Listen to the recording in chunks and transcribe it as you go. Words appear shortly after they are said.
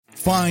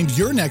Find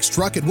your next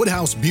truck at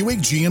Woodhouse Buick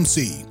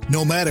GMC.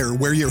 No matter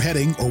where you're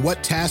heading or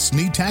what tasks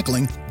need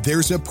tackling,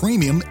 there's a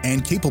premium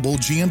and capable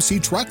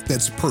GMC truck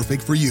that's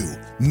perfect for you.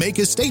 Make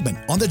a statement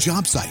on the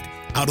job site,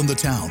 out on the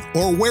town,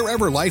 or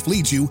wherever life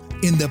leads you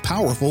in the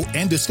powerful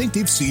and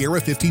distinctive Sierra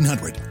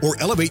 1500, or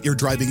elevate your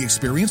driving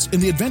experience in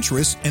the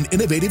adventurous and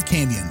innovative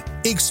Canyon.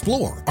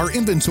 Explore our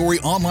inventory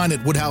online at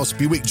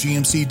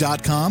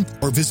WoodhouseBuickGMC.com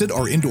or visit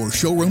our indoor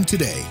showroom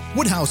today.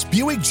 Woodhouse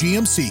Buick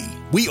GMC.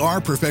 We are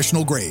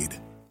professional grade.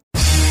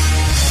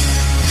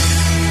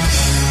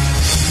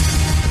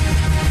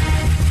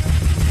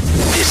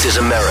 This is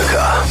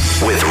America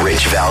with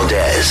Rich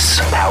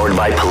Valdez, powered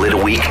by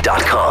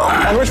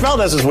PolitiWeek.com. And Rich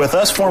Valdez is with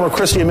us, former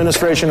Christie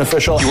administration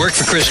official. You worked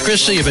for Chris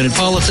Christie, you've been in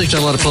politics,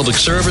 done a lot of public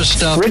service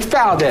stuff. Rich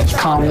Valdez,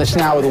 columnist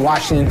now with the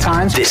Washington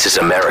Times. This is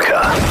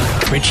America.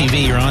 Richie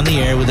V, you're on the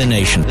air with the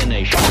nation.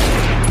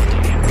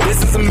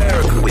 This is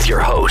America with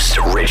your host,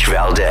 Rich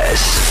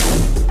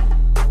Valdez.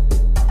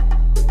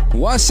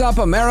 What's up,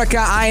 America?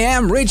 I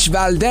am Rich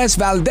Valdez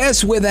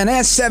with an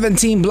S,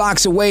 17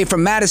 blocks away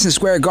from Madison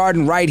Square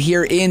Garden right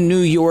here in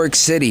New York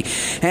City.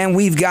 And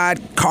we've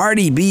got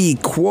Cardi B,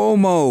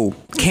 Cuomo,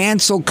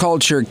 cancel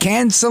culture,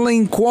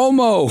 canceling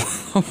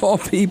Cuomo, of all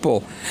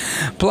people.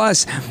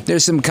 Plus,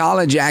 there's some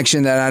college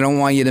action that I don't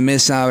want you to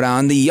miss out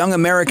on. The Young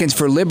Americans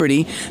for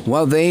Liberty,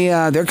 well,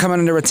 they're coming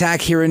under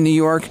attack here in New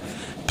York.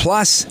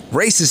 Plus,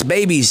 racist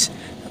babies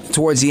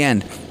towards the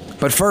end.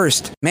 But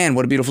first, man,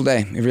 what a beautiful day.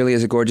 It really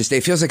is a gorgeous day.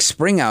 It feels like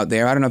spring out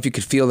there. I don't know if you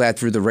could feel that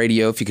through the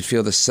radio, if you could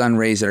feel the sun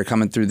rays that are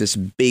coming through this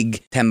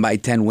big 10 by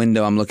 10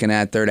 window I'm looking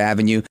at, 3rd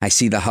Avenue. I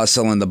see the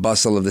hustle and the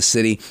bustle of the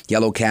city.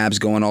 Yellow cabs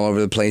going all over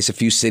the place. A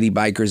few city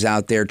bikers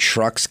out there,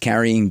 trucks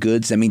carrying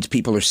goods. That means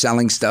people are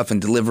selling stuff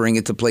and delivering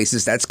it to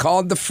places. That's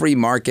called the free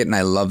market, and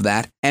I love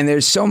that. And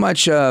there's so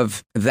much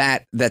of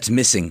that that's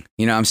missing.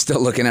 You know, I'm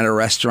still looking at a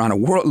restaurant,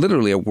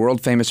 literally a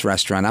world-famous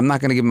restaurant. I'm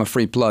not going to give them a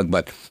free plug,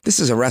 but this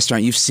is a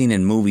restaurant you've seen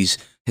in movies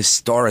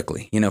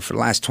historically. You know, for the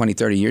last 20,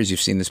 30 years, you've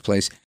seen this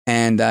place.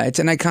 And it's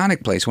an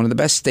iconic place, one of the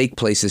best steak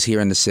places here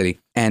in the city.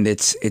 And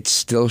it's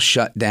still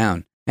shut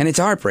down. And it's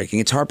heartbreaking.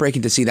 It's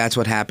heartbreaking to see that's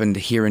what happened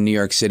here in New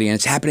York City. And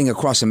it's happening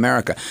across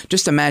America.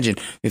 Just imagine,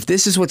 if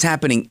this is what's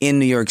happening in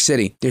New York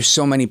City, there's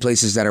so many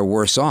places that are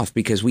worse off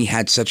because we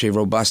had such a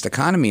robust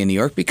economy in New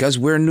York because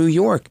we're New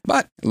York.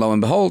 But lo and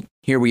behold,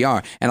 here we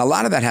are. And a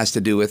lot of that has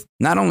to do with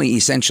not only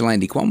essential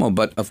Andy Cuomo,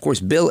 but of course,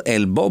 Bill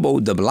El Bobo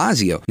de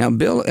Blasio. Now,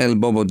 Bill El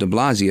Bobo de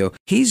Blasio,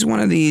 he's one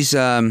of these,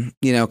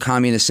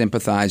 communist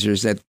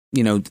sympathizers that,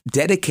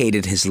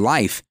 dedicated his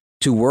life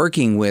to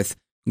working with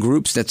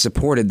groups that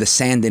supported the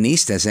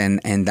Sandinistas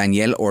and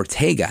Daniel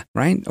Ortega,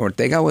 right?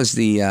 Ortega was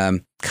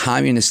the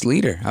communist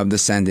leader of the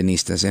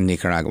Sandinistas in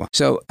Nicaragua.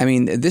 So, I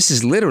mean, this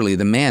is literally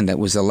the man that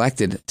was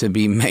elected to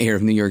be mayor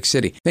of New York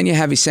City. Then you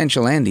have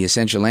Essential Andy.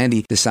 Essential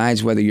Andy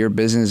decides whether your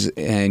business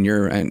and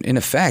in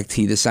effect,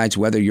 he decides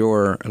whether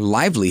your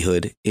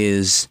livelihood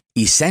is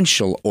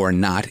essential or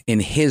not, in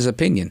his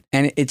opinion.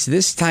 And it's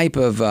this type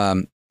of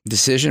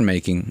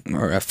decision-making,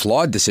 or a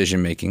flawed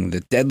decision-making,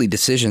 the deadly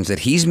decisions that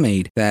he's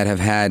made that have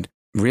had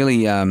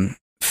really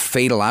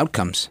fatal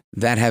outcomes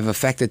that have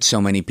affected so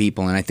many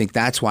people. And I think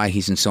that's why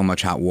he's in so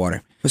much hot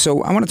water.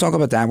 So I want to talk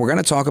about that. We're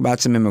going to talk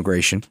about some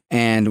immigration.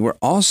 And we're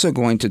also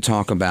going to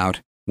talk about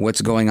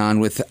what's going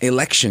on with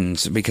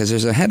elections, because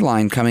there's a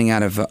headline coming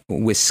out of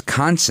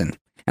Wisconsin.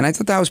 And I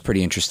thought that was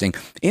pretty interesting.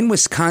 In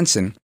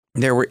Wisconsin,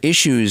 there were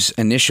issues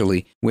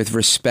initially with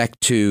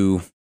respect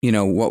to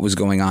what was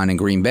going on in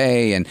Green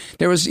Bay. And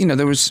there was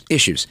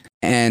issues.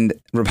 And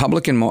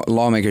Republican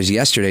lawmakers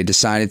yesterday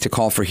decided to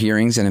call for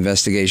hearings and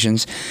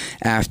investigations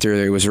after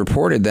it was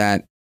reported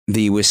that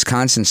the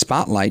Wisconsin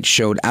Spotlight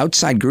showed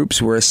outside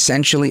groups were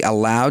essentially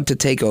allowed to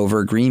take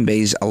over Green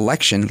Bay's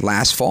election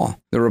last fall.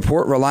 The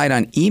report relied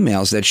on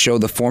emails that show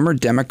the former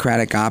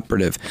Democratic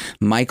operative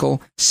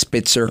Michael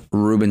Spitzer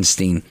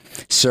Rubenstein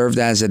served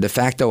as a de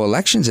facto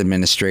elections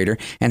administrator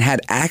and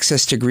had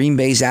access to Green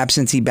Bay's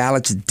absentee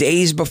ballots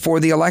days before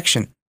the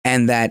election.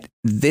 And that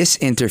this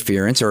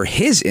interference, or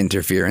his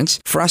interference,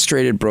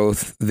 frustrated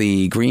both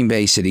the Green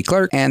Bay city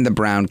clerk and the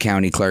Brown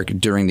County clerk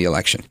during the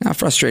election. Now,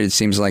 frustrated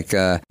seems like,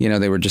 they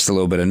were just a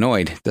little bit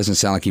annoyed. Doesn't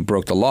sound like he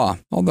broke the law,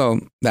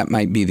 although that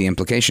might be the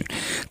implication.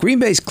 Green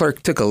Bay's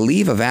clerk took a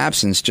leave of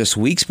absence just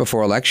weeks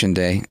before Election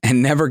Day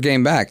and never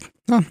came back.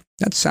 Well,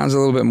 that sounds a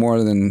little bit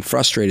more than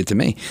frustrated to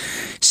me.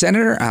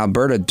 Senator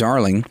Alberta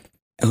Darling,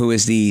 who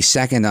is the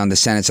second on the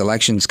Senate's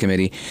Elections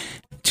Committee,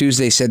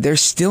 Tuesday said there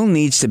still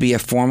needs to be a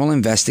formal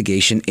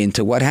investigation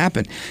into what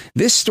happened.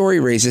 This story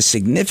raises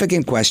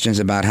significant questions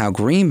about how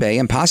Green Bay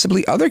and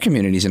possibly other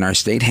communities in our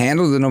state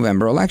handled the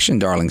November election,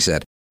 Darling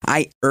said.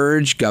 I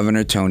urge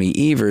Governor Tony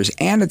Evers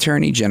and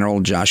Attorney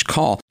General Josh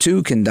Kaul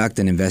to conduct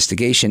an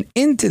investigation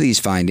into these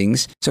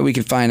findings so we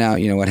can find out,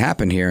 what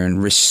happened here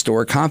and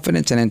restore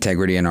confidence and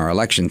integrity in our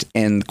elections,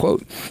 end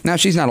quote. Now,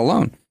 she's not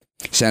alone.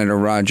 Senator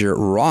Roger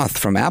Roth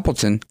from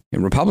Appleton, a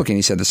Republican,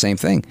 he said the same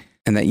thing.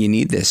 and that you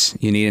need this.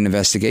 You need an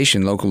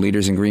investigation. Local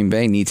leaders in Green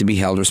Bay need to be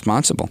held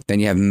responsible. Then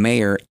you have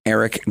Mayor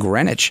Eric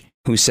Greenwich,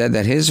 who said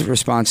that his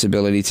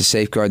responsibility to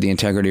safeguard the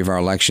integrity of our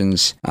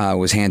elections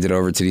was handed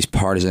over to these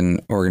partisan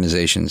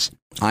organizations.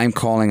 I'm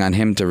calling on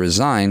him to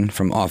resign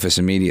from office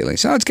immediately.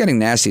 So it's getting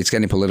nasty. It's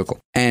getting political.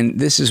 And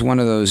this is one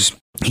of those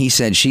he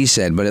said, she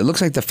said, but it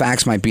looks like the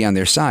facts might be on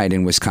their side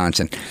in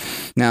Wisconsin.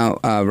 Now,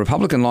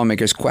 Republican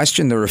lawmakers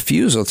questioned the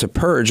refusal to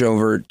purge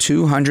over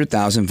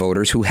 200,000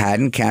 voters who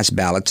hadn't cast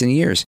ballots in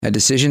years, a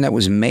decision that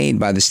was made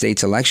by the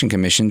state's election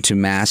commission to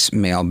mass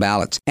mail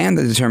ballots, and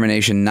the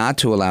determination not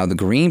to allow the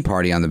Green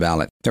Party on the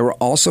ballot. There were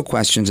also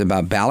questions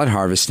about ballot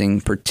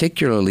harvesting,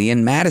 particularly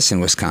in Madison,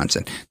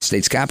 Wisconsin, the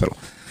state's capital.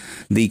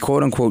 The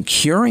quote-unquote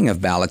curing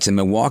of ballots in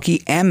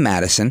Milwaukee and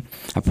Madison,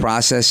 a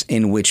process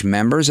in which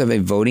members of a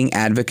voting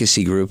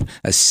advocacy group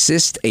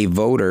assist a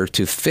voter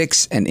to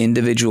fix an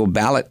individual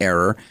ballot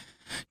error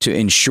to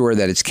ensure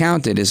that it's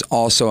counted, is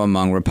also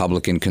among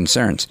Republican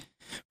concerns.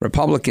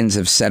 Republicans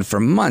have said for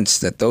months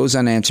that those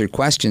unanswered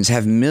questions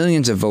have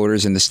millions of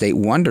voters in the state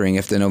wondering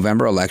if the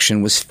November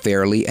election was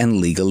fairly and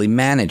legally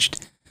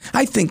managed.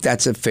 I think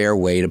that's a fair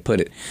way to put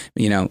it,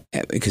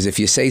 because if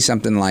you say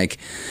something like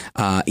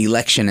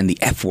election and the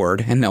F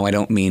word, and no, I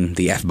don't mean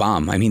the F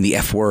bomb, I mean the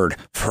F word,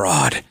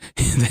 fraud,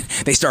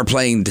 they start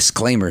playing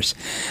disclaimers.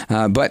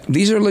 But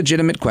these are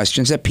legitimate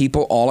questions that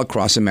people all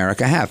across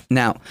America have.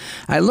 Now,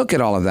 I look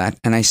at all of that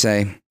and I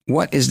say,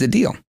 what is the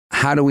deal?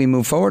 How do we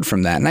move forward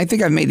from that? And I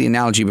think I've made the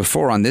analogy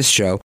before on this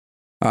show,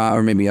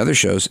 or maybe other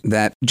shows,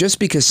 that just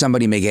because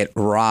somebody may get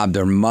robbed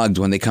or mugged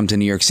when they come to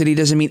New York City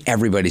doesn't mean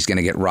everybody's going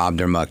to get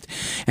robbed or mugged.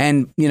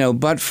 And,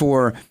 but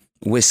for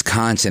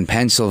Wisconsin,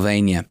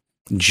 Pennsylvania,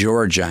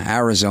 Georgia,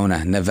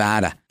 Arizona,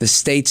 Nevada, the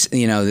states,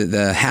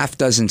 the half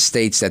dozen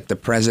states that the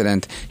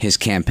president, his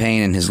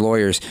campaign, and his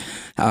lawyers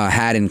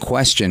had in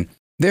question,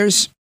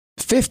 there's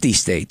 50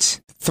 states,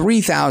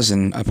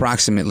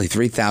 approximately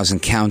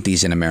 3,000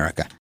 counties in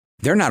America.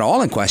 They're not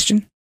all in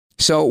question.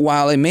 So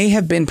while it may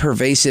have been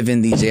pervasive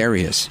in these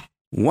areas,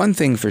 one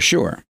thing for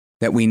sure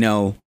that we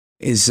know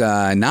is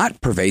not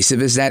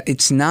pervasive is that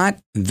it's not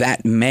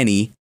that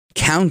many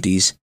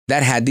counties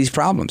that had these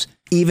problems,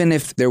 even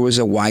if there was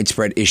a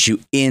widespread issue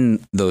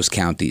in those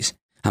counties.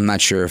 I'm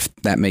not sure if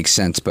that makes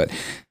sense, but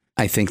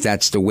I think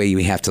that's the way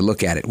we have to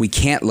look at it. We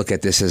can't look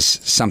at this as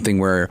something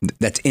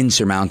that's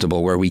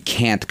insurmountable, where we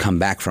can't come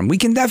back from. We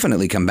can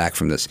definitely come back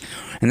from this.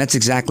 And that's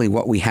exactly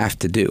what we have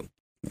to do.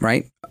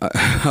 Right?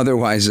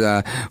 Otherwise,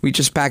 we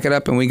just pack it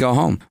up and we go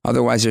home.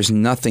 Otherwise, there's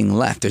nothing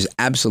left. There's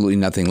absolutely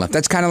nothing left.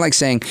 That's kind of like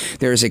saying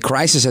there is a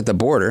crisis at the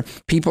border.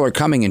 People are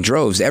coming in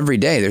droves every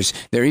day.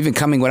 They're even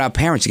coming without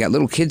parents. You got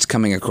little kids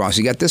coming across.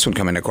 You got this one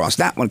coming across,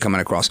 that one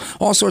coming across.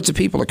 All sorts of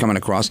people are coming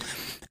across.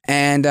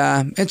 And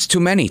it's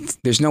too many.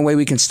 There's no way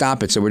we can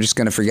stop it. So we're just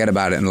going to forget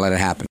about it and let it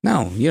happen.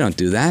 No, you don't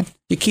do that.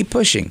 You keep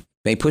pushing.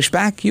 They push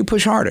back. You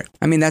push harder.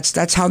 I mean,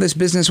 that's how this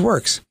business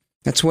works.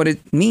 That's what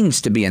it means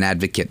to be an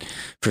advocate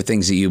for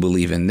things that you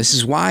believe in. This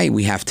is why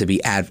we have to be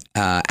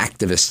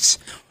activists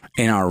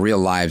in our real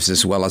lives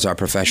as well as our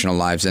professional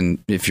lives, and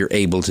if you're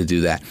able to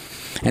do that.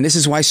 And this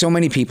is why so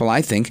many people,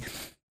 I think,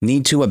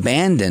 need to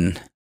abandon,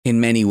 in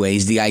many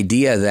ways, the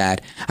idea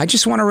that I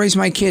just want to raise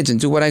my kids and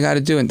do what I got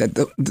to do, and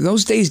that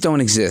those days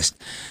don't exist.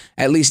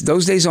 At least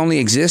those days only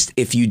exist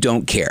if you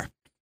don't care.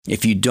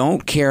 If you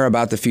don't care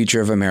about the future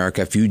of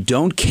America, if you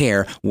don't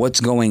care what's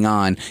going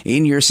on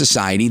in your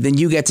society, then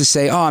you get to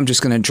say, oh, I'm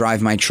just going to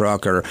drive my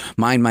truck or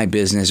mind my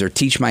business or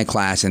teach my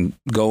class and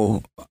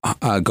go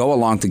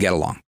along to get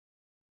along.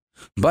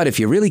 But if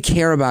you really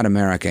care about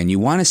America and you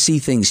want to see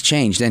things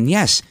change, then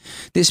yes,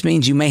 this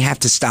means you may have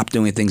to stop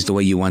doing things the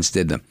way you once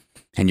did them.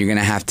 And you're going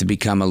to have to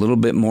become a little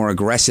bit more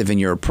aggressive in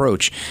your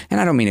approach. And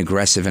I don't mean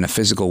aggressive in a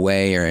physical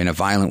way or in a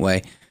violent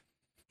way,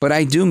 but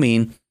I do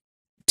mean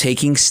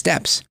taking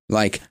steps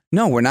like,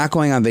 no, we're not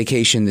going on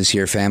vacation this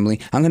year, family.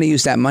 I'm going to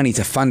use that money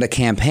to fund a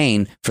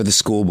campaign for the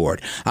school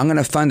board. I'm going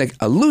to fund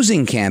a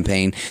losing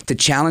campaign to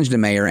challenge the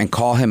mayor and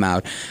call him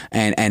out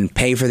and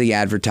pay for the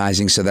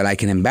advertising so that I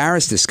can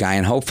embarrass this guy.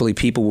 And hopefully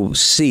people will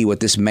see what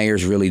this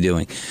mayor's really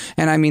doing.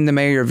 And I mean the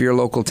mayor of your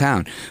local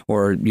town,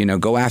 or,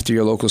 go after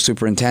your local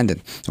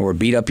superintendent, or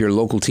beat up your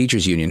local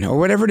teachers union, or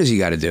whatever it is you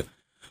got to do.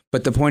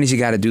 But the point is, you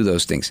got to do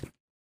those things.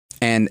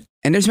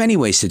 And there's many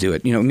ways to do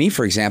it. Me,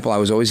 for example, I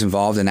was always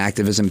involved in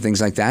activism,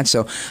 things like that.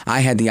 So I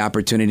had the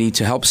opportunity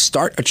to help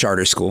start a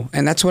charter school.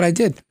 And that's what I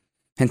did.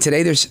 And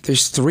today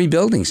there's 3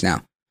 buildings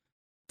now.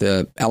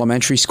 The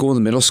elementary school,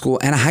 the middle school,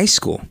 and a high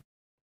school.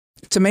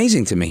 It's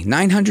amazing to me.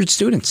 900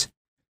 students.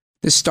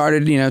 This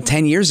started,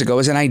 10 years ago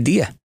as an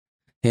idea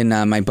in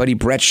my buddy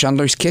Brett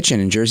Schundler's kitchen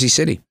in Jersey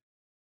City.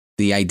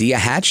 The idea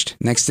hatched.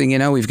 Next thing you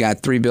know, we've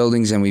got 3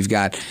 buildings and we've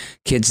got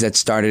kids that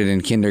started in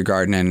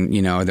kindergarten and,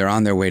 they're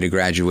on their way to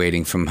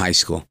graduating from high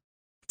school.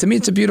 To me,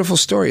 it's a beautiful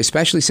story,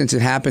 especially since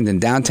it happened in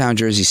downtown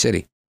Jersey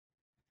City.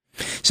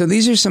 So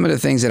these are some of the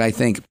things that I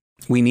think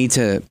we need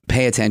to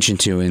pay attention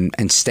to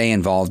and stay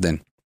involved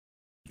in.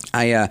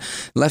 I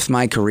left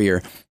my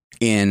career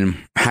in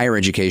higher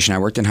education. I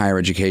worked in higher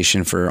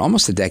education for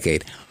almost a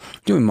decade.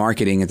 doing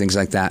marketing and things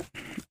like that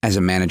as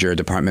a manager,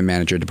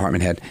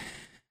 department head.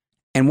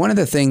 And one of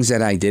the things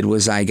that I did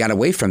was I got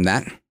away from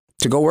that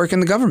to go work in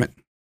the government.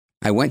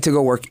 I went to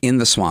go work in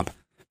the swamp.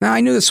 Now,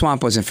 I knew the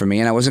swamp wasn't for me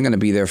and I wasn't going to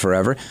be there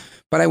forever,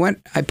 but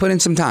I put in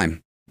some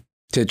time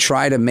to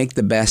try to make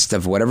the best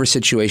of whatever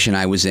situation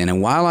I was in.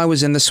 And while I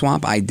was in the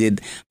swamp, I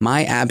did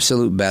my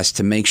absolute best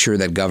to make sure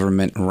that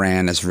government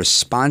ran as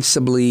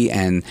responsibly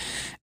and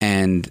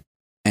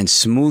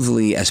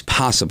smoothly as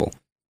possible.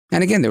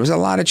 And again, there was a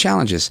lot of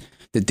challenges.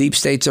 The deep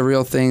state's a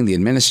real thing, the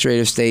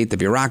administrative state, the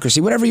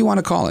bureaucracy, whatever you want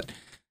to call it.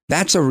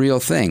 That's a real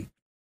thing.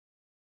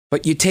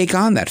 But you take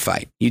on that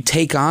fight. You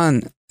take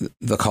on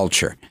the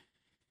culture.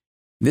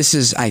 This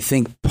is, I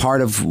think,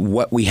 part of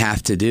what we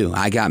have to do.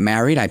 I got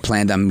married. I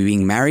planned on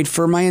being married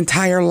for my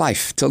entire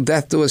life, till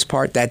death do us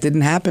part. That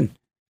didn't happen.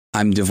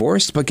 I'm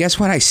divorced, but guess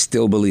what? I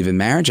still believe in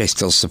marriage. I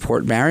still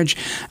support marriage.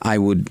 I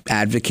would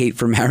advocate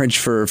for marriage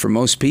for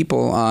most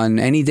people on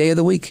any day of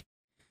the week,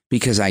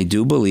 because I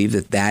do believe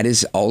that that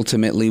is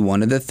ultimately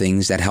one of the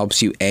things that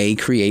helps you, A,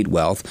 create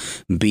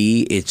wealth,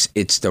 B,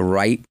 it's the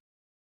right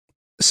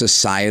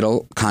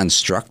societal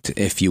construct,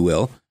 if you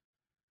will,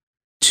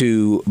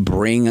 to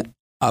bring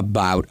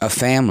about a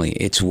family.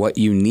 It's what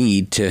you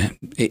need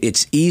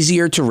it's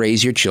easier to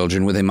raise your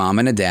children with a mom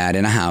and a dad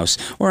in a house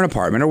or an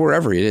apartment or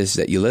wherever it is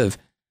that you live.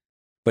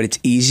 But it's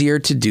easier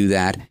to do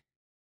that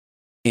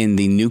in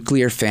the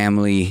nuclear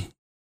family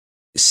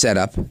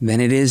setup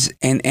than it is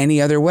in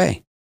any other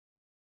way.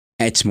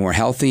 It's more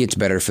healthy. It's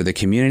better for the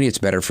community. It's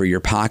better for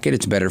your pocket.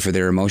 It's better for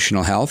their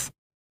emotional health.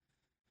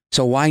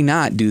 So why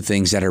not do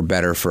things that are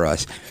better for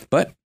us?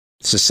 But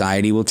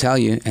society will tell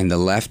you, and the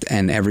left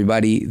and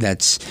everybody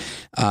that's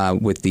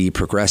with the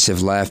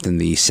progressive left and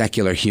the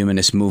secular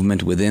humanist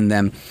movement within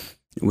them,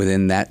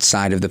 within that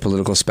side of the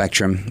political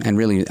spectrum, and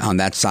really on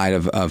that side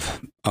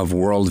of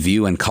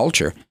worldview and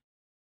culture,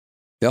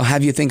 they'll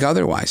have you think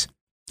otherwise.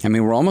 I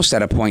mean, we're almost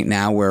at a point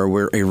now where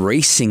we're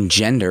erasing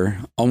gender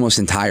almost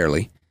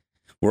entirely.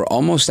 We're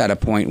almost at a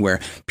point where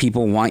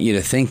people want you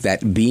to think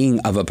that being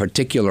of a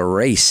particular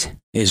race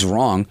is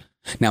wrong.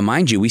 Now,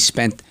 mind you, we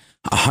spent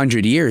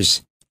 100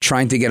 years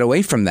trying to get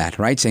away from that,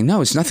 right? Saying,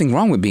 no, it's nothing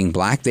wrong with being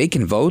black. They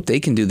can vote. They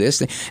can do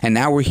this. And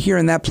now we're here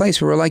in that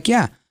place where we're like,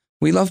 yeah,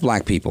 we love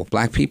black people.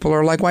 Black people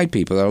are like white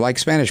people. They're like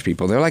Spanish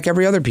people. They're like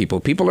every other people.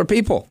 People are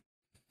people.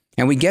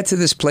 And we get to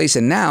this place,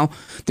 and now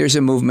there's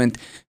a movement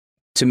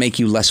to make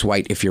you less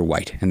white if you're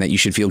white, and that you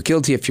should feel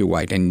guilty if you're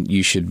white, and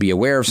you should be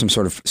aware of some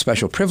sort of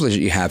special privilege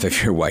that you have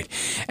if you're white.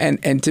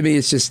 And to me,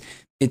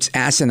 it's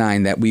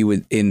asinine that we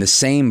would, in the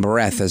same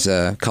breath as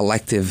a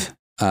collective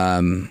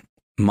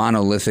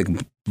monolithic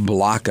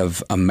block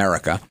of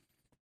America,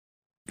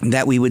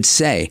 that we would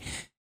say,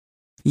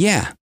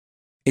 yeah,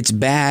 it's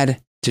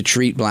bad to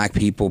treat black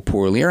people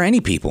poorly, or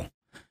any people,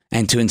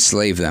 and to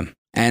enslave them.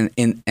 And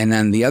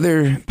then the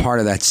other part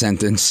of that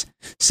sentence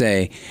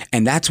say,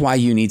 and that's why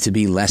you need to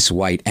be less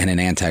white and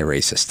an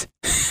anti-racist.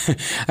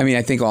 I mean,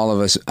 I think all of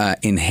us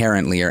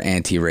inherently are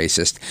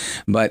anti-racist,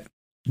 but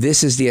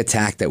this is the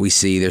attack that we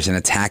see. There's an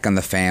attack on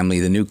the family,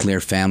 the nuclear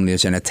family.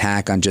 There's an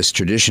attack on just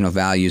traditional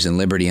values and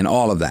liberty and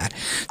all of that.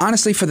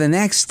 Honestly, for the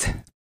next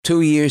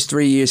 2 years,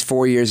 3 years,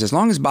 4 years, as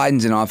long as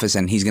Biden's in office,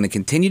 and he's going to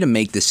continue to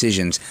make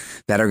decisions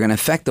that are going to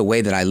affect the way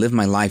that I live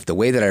my life, the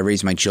way that I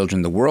raise my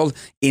children, the world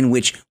in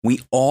which we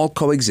all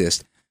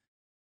coexist,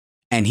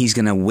 and he's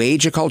going to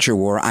wage a culture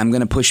war, I'm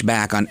going to push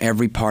back on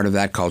every part of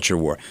that culture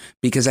war,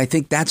 because I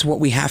think that's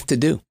what we have to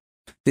do.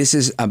 This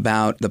is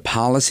about the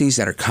policies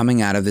that are coming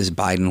out of this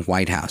Biden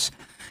White House.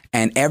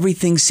 And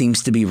everything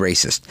seems to be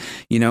racist.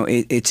 You know,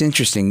 it's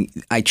interesting.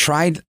 I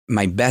tried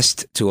my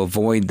best to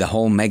avoid the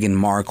whole Meghan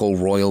Markle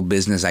royal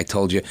business. I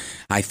told you,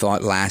 I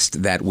thought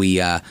last that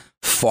we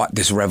fought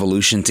this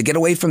revolution to get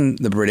away from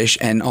the British.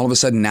 And all of a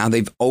sudden now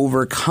they've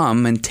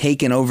overcome and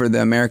taken over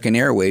the American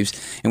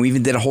airwaves. And we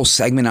even did a whole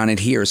segment on it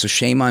here. So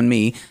shame on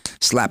me,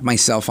 slap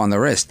myself on the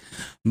wrist.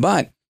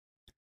 But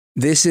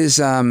this is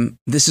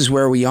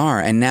where we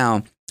are. And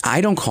now, I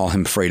don't call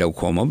him Fredo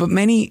Cuomo, but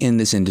many in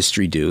this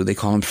industry do. They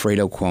call him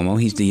Fredo Cuomo.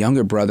 He's the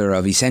younger brother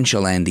of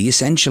Essential Andy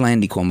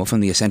Cuomo from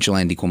the Essential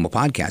Andy Cuomo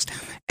podcast.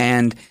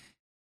 And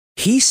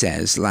he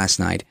says last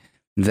night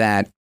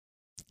that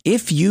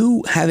if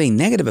you have a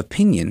negative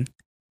opinion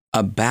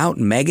about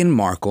Meghan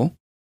Markle,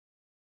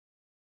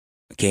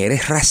 que eres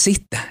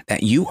racista,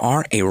 that you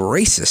are a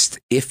racist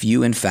if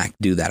you in fact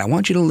do that. I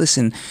want you to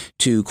listen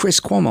to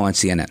Chris Cuomo on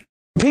CNN.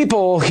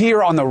 People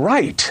here on the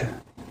right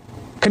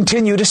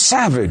continue to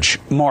savage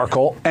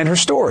Markle and her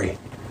story.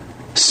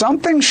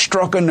 Something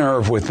struck a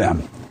nerve with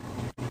them.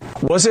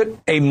 Was it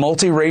a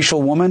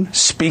multiracial woman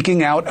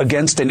speaking out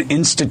against an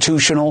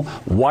institutional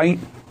white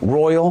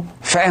royal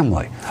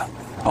family?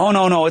 Oh,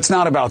 no, it's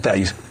not about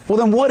that. Well,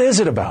 then what is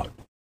it about?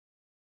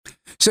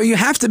 So you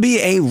have to be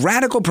a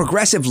radical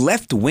progressive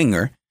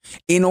left-winger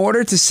in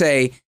order to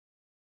say,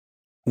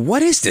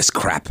 what is this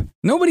crap?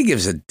 Nobody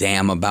gives a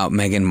damn about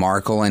Meghan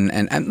Markle.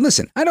 And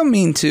listen, I don't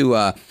mean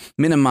to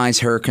minimize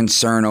her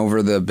concern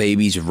over the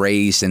baby's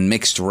race and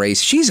mixed race.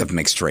 She's of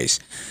mixed race.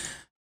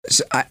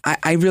 So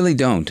I really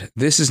don't.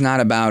 This is not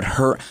about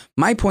her.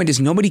 My point is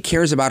nobody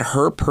cares about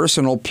her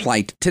personal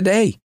plight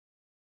today.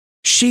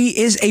 She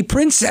is a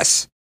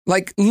princess,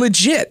 like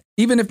legit,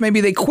 even if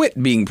maybe they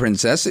quit being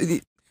princess.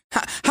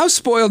 How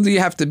spoiled do you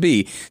have to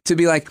be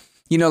like,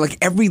 like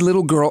every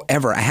little girl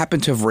ever I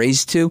happened to have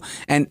raised two.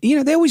 And,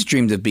 they always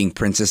dreamed of being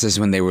princesses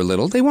when they were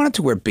little. They wanted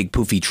to wear big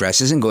poofy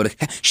dresses and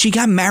she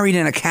got married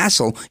in a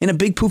castle in a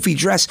big poofy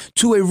dress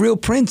to a real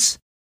prince.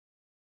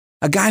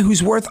 A guy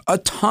who's worth a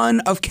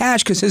ton of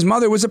cash because his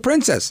mother was a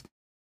princess.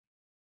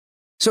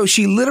 So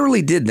she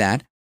literally did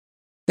that.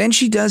 Then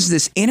she does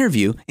this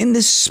interview in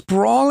this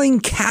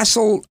sprawling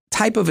castle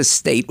type of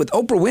estate with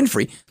Oprah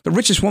Winfrey, the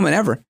richest woman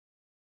ever.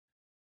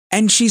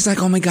 And she's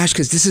like, oh my gosh,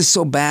 because this is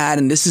so bad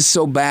and this is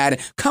so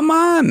bad. Come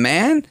on,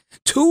 man.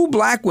 2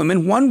 black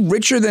women, one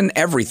richer than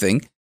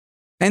everything,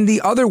 and the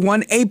other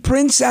one a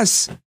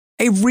princess,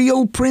 a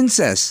real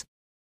princess.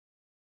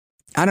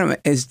 I don't know,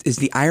 is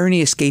the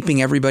irony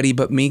escaping everybody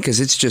but me? Because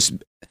it's just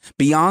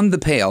beyond the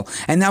pale.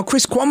 And now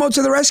Chris Cuomo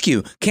to the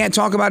rescue. Can't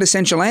talk about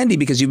Essential Andy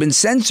because you've been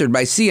censored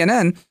by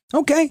CNN.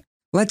 Okay,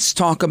 let's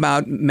talk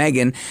about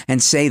Meghan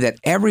and say that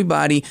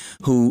everybody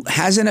who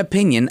has an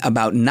opinion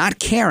about not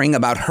caring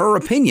about her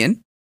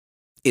opinion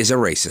is a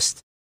racist.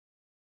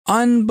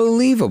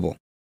 Unbelievable.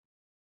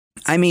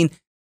 I mean,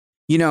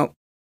 the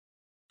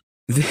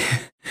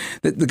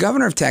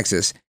governor of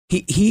Texas,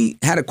 he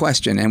had a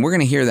question, and we're going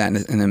to hear that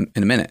in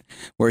a minute,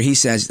 where he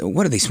says,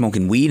 what are they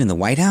smoking weed in the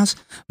White House?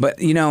 But,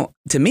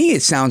 to me,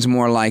 it sounds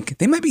more like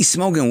they might be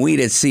smoking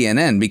weed at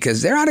CNN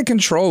because they're out of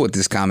control with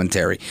this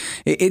commentary.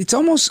 It's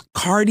almost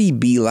Cardi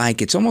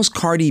B-like. It's almost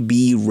Cardi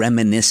B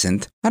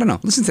reminiscent. I don't know.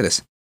 Listen to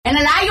this. And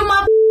a lot of you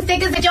motherfuckers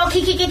think it's a joke,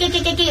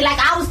 like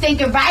I was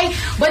thinking, right?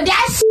 But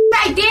that shit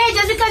right there,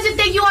 just because you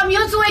think you're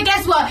immune to it,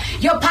 guess what?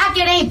 Your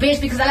pocket ain't,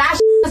 bitch, because a lot of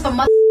shit is from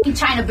motherfucking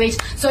China, bitch.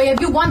 So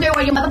if you wonder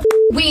where your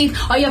motherfucking weed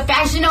or your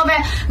Fashion Nova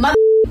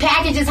motherfucking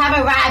packages have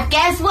arrived,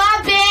 guess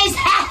what, bitch?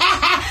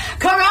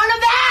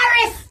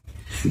 Coronavirus!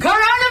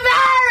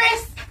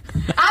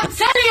 I'm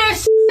telling you,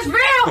 shit is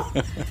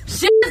real.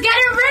 Shit is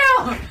getting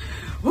real.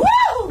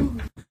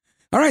 Woo!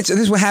 All right, so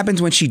this is what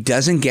happens when she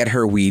doesn't get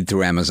her weed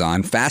through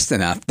Amazon fast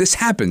enough. This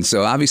happens.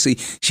 So obviously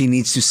she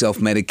needs to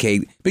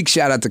self-medicate. Big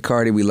shout out to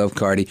Cardi. We love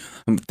Cardi.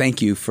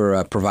 Thank you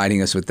for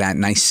providing us with that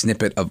nice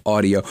snippet of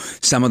audio.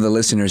 Some of the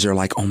listeners are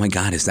like, oh my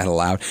God, is that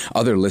allowed?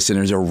 Other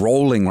listeners are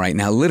rolling right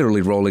now,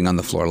 literally rolling on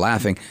the floor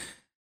laughing.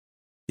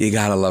 You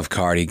got to love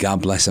Cardi.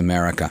 God bless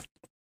America.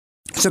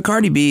 So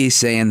Cardi B is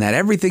saying that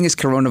everything's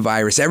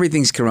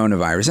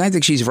coronavirus. And I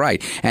think she's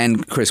right.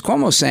 And Chris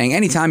Cuomo saying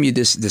anytime you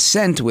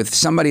dissent with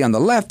somebody on the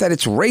left, that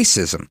it's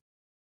racism.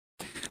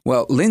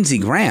 Well, Lindsey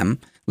Graham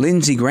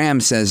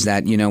says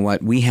that,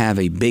 we have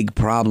a big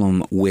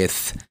problem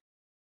with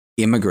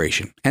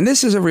immigration. And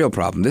this is a real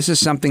problem. This is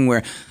something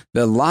where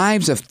the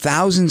lives of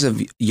thousands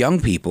of young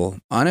people,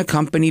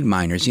 unaccompanied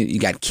minors, you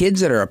got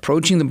kids that are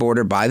approaching the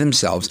border by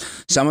themselves.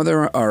 Some of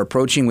them are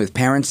approaching with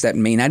parents that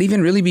may not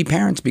even really be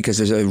parents because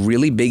there's a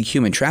really big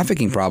human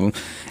trafficking problem,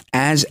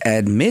 as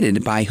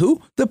admitted by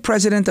who? The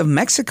president of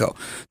Mexico.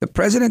 The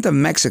president of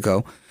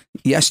Mexico,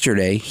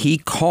 yesterday, he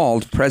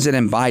called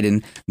President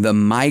Biden the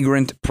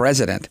migrant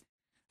president.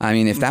 I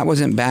mean, if that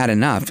wasn't bad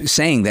enough,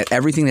 saying that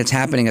everything that's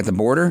happening at the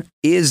border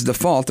is the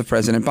fault of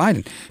President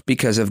Biden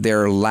because of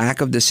their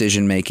lack of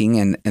decision making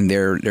and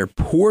their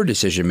poor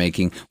decision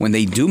making when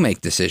they do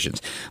make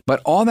decisions.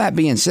 But all that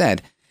being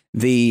said,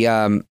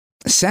 the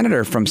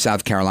senator from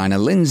South Carolina,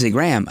 Lindsey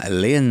Graham,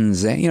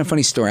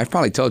 funny story. I've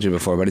probably told you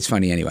before, but it's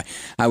funny anyway.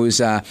 I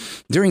was,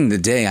 during the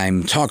day,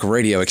 I'm talk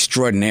radio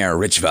extraordinaire,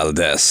 Rich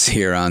Valdez,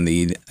 here on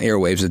the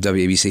airwaves of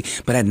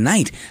WABC. But at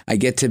night, I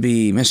get to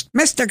be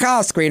Mr.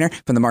 Call Screener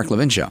from the Mark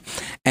Levin Show.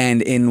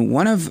 And in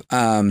one of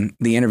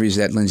the interviews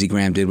that Lindsey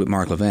Graham did with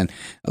Mark Levin,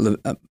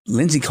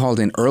 Lindsey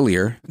called in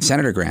earlier,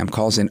 Senator Graham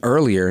calls in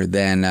earlier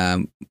than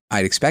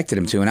I'd expected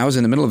him to. And I was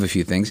in the middle of a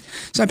few things.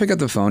 So I pick up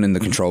the phone in the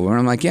control room.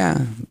 I'm like,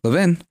 yeah,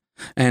 Levin.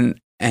 And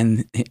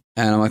I'm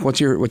like, what's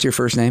your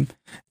first name?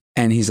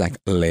 And he's like,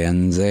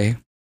 Lindsay.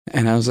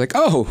 And I was like,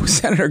 oh,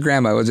 Senator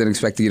Graham, I wasn't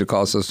expecting you to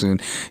call so soon,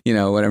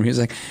 whatever. He was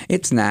like,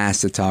 it's nice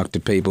to talk to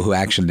people who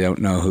actually don't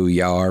know who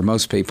you are.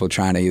 Most people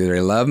trying to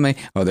either love me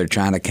or they're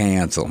trying to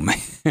cancel me.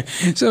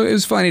 So it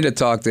was funny to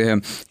talk to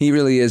him. He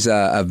really is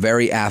a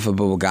very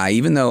affable guy,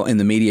 even though in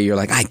the media you're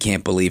like, I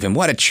can't believe him.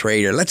 What a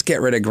traitor. Let's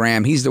get rid of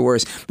Graham. He's the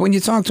worst. But when you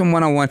talk to him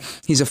one-on-one,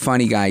 he's a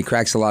funny guy. He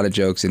cracks a lot of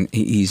jokes, and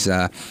he's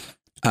a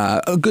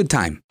good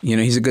time.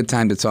 He's a good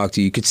time to talk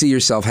to. You could see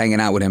yourself hanging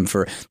out with him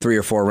for 3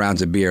 or 4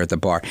 rounds of beer at the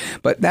bar.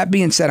 But that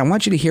being said, I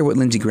want you to hear what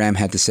Lindsey Graham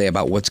had to say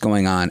about what's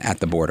going on at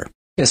the border.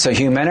 It's a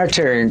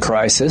humanitarian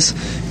crisis.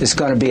 It's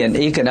going to be an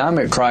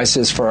economic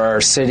crisis for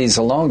our cities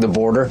along the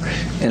border.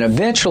 And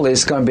eventually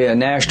it's going to be a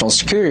national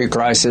security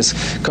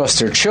crisis because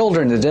they're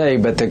children today,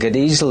 but they could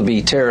easily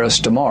be terrorists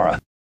tomorrow.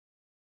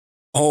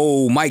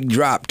 Oh, mic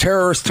drop.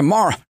 Terrorists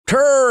tomorrow.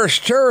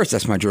 Terrorists.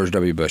 That's my George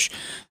W. Bush.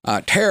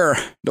 Terror.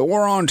 The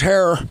war on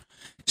terror.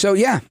 So,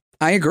 yeah,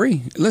 I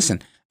agree.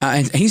 Listen,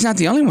 And he's not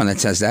the only one that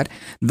says that.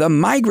 The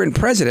migrant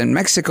president,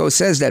 Mexico,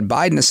 says that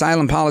Biden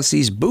asylum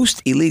policies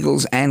boost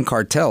illegals and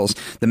cartels.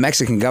 The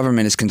Mexican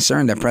government is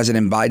concerned that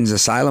President Biden's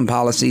asylum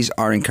policies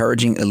are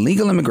encouraging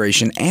illegal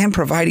immigration and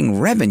providing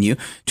revenue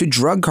to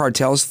drug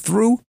cartels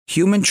through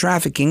human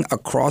trafficking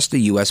across the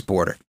U.S.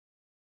 border.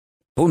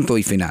 Punto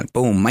y final.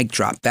 Boom, mic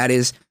drop. That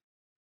is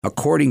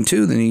according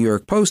to the New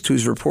York Post,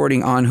 who's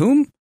reporting on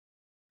whom?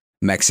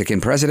 Mexican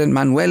President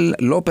Manuel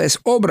López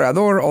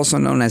Obrador, also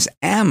known as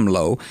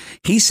AMLO.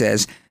 He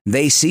says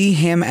they see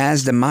him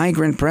as the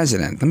migrant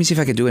president. Let me see if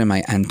I can do it in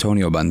my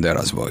Antonio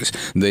Banderas voice.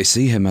 They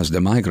see him as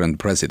the migrant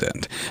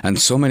president, and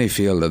so many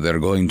feel that they're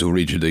going to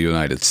reach the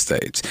United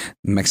States.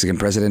 Mexican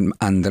President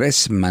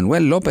Andrés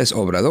Manuel López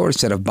Obrador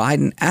said of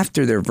Biden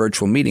after their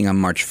virtual meeting on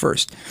March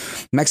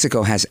 1st.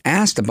 Mexico has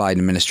asked the Biden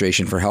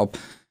administration for help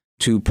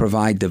to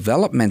provide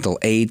developmental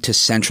aid to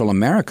Central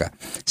America,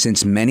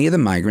 since many of the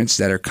migrants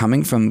that are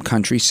coming from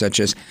countries such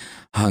as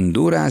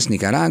Honduras,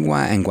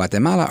 Nicaragua, and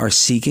Guatemala are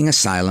seeking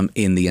asylum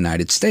in the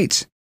United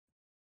States.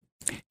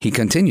 He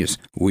continues,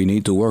 "We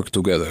need to work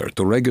together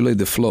to regulate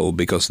the flow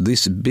because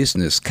this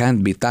business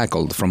can't be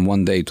tackled from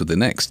one day to the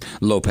next,"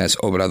 López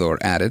Obrador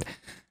added.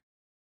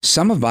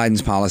 Some of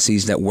Biden's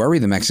policies that worry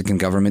the Mexican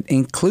government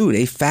include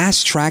a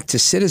fast track to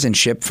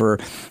citizenship for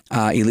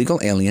illegal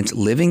aliens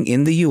living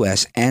in the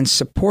U.S. and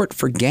support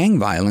for gang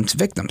violence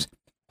victims.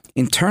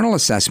 Internal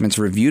assessments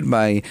reviewed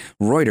by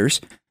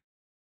Reuters,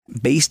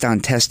 based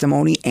on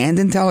testimony and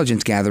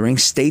intelligence gathering,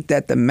 state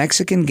that the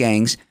Mexican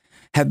gangs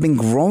have been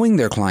growing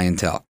their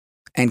clientele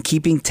and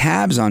keeping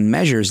tabs on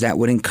measures that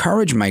would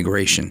encourage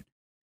migration.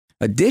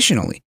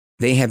 Additionally,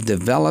 they have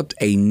developed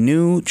a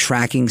new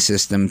tracking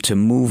system to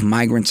move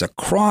migrants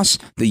across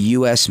the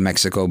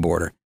U.S.-Mexico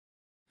border.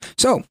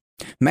 So,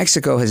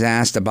 Mexico has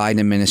asked the Biden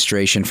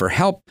administration for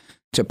help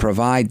to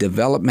provide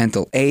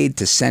developmental aid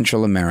to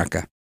Central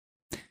America.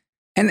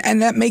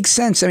 And that makes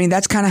sense. I mean,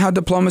 that's kind of how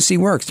diplomacy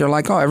works. They're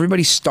like, oh,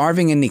 everybody's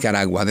starving in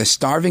Nicaragua. They're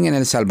starving in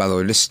El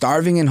Salvador. They're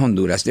starving in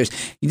Honduras.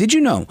 Did you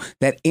know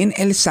that in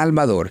El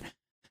Salvador,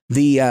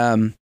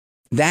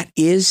 that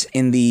is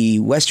in the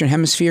Western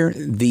Hemisphere,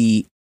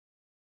 the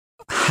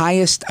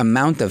highest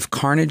amount of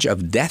carnage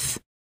of death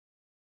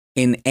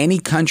in any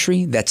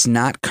country that's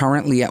not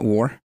currently at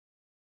war?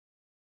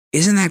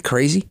 Isn't that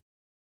crazy?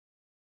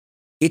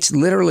 It's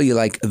literally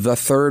like the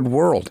third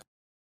world.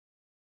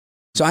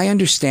 So I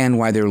understand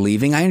why they're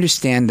leaving. I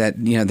understand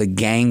that, the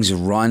gangs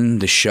run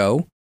the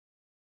show.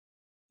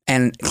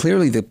 And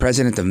clearly the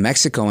president of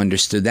Mexico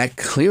understood that.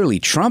 Clearly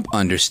Trump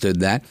understood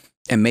that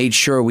and made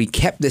sure we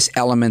kept this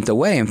element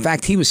away. In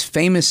fact, he was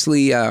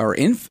famously or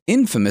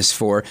infamous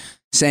for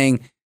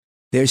saying,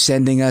 they're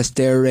sending us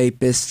their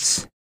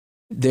rapists,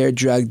 their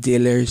drug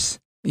dealers,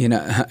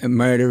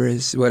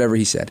 murderers, whatever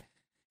he said.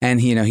 And,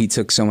 he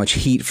took so much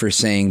heat for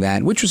saying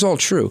that, which was all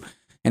true.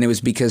 And it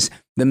was because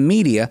the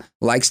media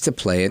likes to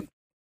play it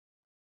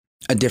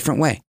a different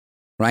way,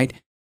 right?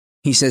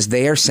 He says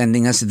they are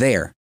sending us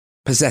there,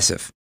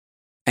 possessive.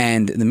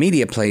 And the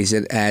media plays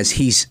it as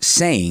he's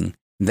saying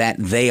that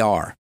they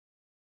are.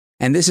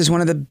 And this is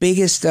one of the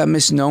biggest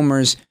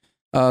misnomers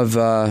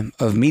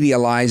of media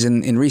lies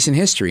in recent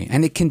history.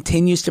 And it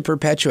continues to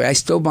perpetuate. I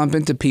still bump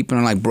into people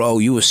and I'm like, bro,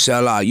 you a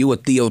sellout. You a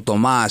Tío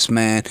Tomás,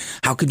 man.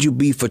 How could you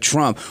be for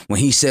Trump when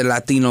he said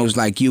Latinos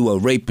like you a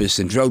rapist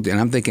and drug dealer?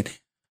 And I'm thinking,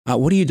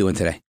 what are you doing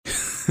today?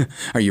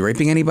 Are you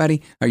raping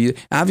anybody?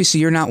 Obviously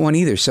you're not one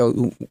either.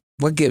 So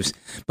what gives?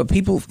 But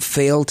people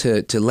fail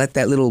to let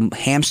that little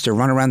hamster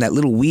run around that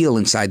little wheel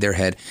inside their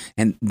head,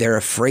 and they're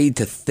afraid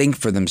to think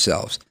for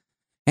themselves.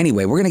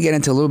 Anyway, we're going to get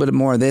into a little bit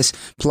more of this,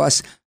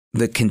 plus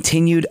the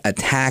continued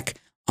attack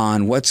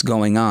on what's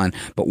going on.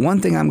 But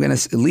one thing I'm going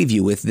to leave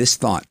you with this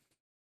thought.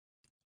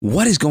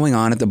 What is going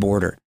on at the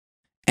border?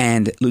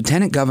 And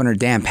Lieutenant Governor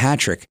Dan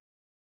Patrick,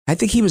 I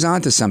think he was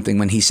onto something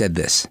when he said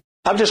this.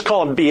 I'm just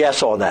calling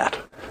BS on that.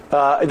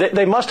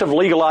 They must have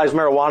legalized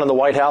marijuana in the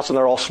White House and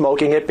they're all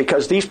smoking it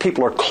because these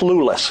people are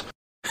clueless.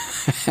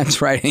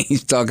 That's right.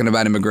 He's talking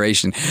about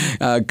immigration.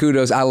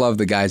 Kudos. I love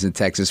the guys in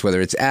Texas,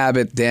 whether it's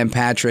Abbott, Dan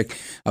Patrick,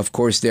 of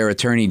course, their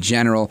Attorney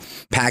General,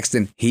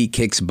 Paxton. He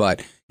kicks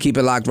butt. Keep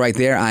it locked right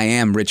there. I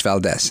am Rich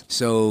Valdez.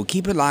 So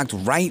keep it locked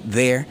right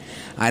there.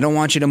 I don't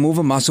want you to move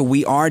a muscle.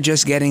 We are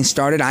just getting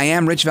started. I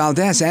am Rich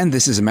Valdez, and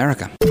this is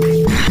America.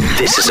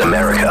 This is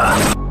America.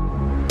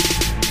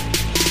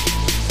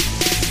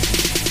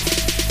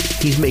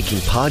 He's making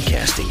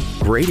podcasting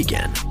great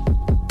again.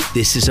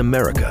 This is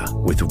America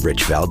with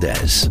Rich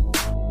Valdez.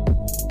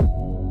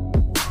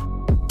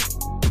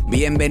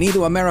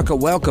 Bienvenido, America.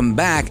 Welcome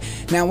back.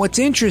 Now, what's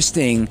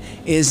interesting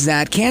is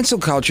that cancel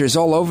culture is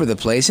all over the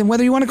place. And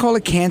whether you want to call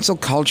it cancel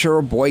culture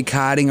or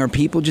boycotting or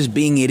people just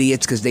being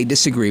idiots because they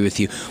disagree with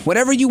you,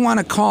 whatever you want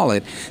to call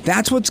it,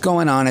 that's what's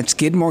going on at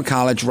Skidmore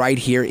College right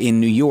here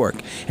in New York.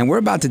 And we're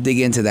about to dig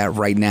into that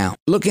right now.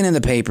 Looking in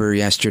the paper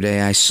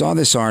yesterday, I saw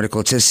this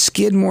article. It says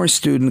Skidmore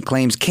student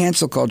claims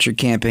cancel culture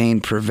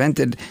campaign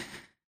prevented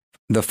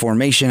the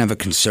formation of a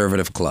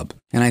conservative club.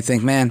 And I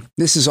think, man,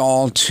 this is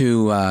all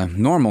too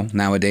normal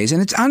nowadays.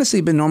 And it's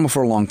honestly been normal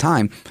for a long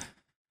time.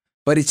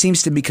 but it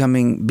seems to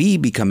be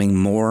becoming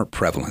more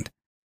prevalent.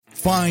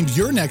 Find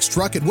your next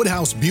truck at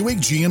Woodhouse Buick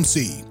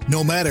GMC.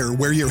 No matter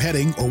where you're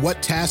heading or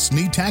what tasks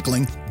need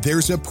tackling,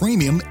 there's a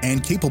premium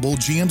and capable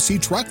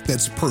GMC truck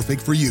that's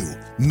perfect for you.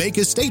 Make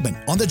a statement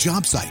on the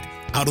job site,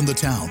 out on the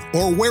town,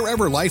 or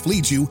wherever life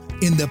leads you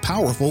in the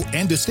powerful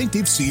and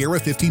distinctive Sierra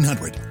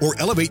 1500, or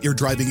elevate your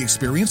driving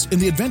experience in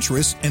the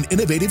adventurous and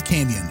innovative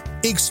Canyon.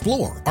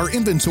 Explore our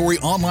inventory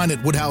online at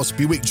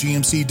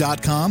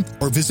WoodhouseBuickGMC.com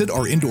or visit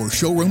our indoor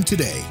showroom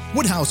today.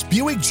 Woodhouse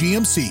Buick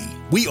GMC.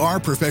 We are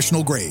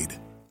professional grade.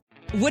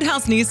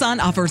 Woodhouse Nissan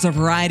offers a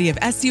variety of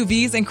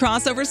SUVs and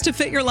crossovers to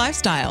fit your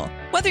lifestyle.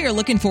 Whether you're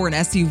looking for an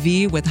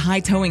SUV with high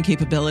towing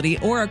capability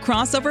or a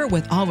crossover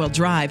with all-wheel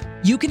drive,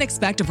 you can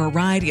expect a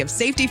variety of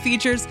safety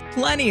features,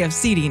 plenty of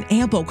seating,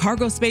 ample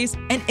cargo space,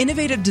 and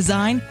innovative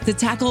design to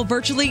tackle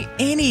virtually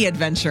any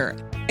adventure.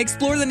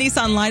 Explore the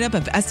Nissan lineup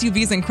of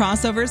SUVs and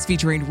crossovers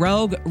featuring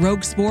Rogue,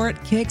 Rogue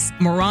Sport, Kicks,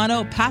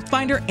 Murano,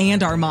 Pathfinder,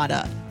 and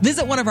Armada.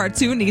 Visit one of our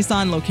 2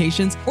 Nissan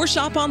locations or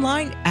shop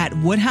online at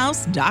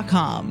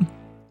woodhouse.com.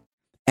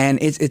 And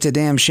it's a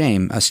damn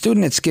shame. A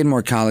student at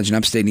Skidmore College in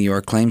upstate New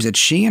York claims that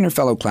she and her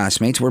fellow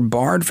classmates were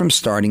barred from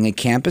starting a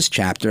campus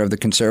chapter of the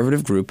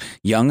conservative group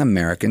Young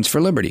Americans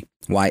for Liberty,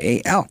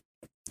 YAL.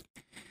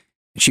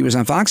 She was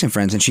on Fox and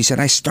Friends, and she said,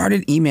 I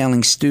started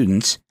emailing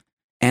students,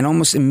 and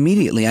almost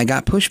immediately I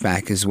got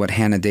pushback, is what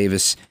Hannah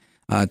Davis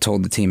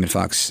told the team at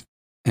Fox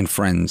and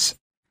Friends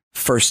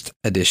first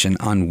edition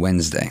on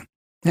Wednesday.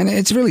 And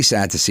it's really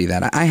sad to see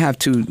that. I have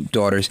 2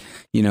 daughters,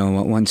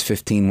 one's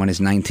 15, one is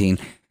 19.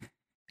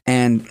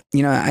 And,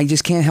 I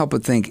just can't help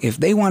but think if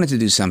they wanted to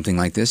do something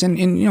like this, and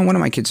one of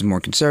my kids is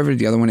more conservative,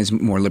 the other one is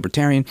more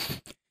libertarian.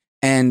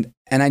 And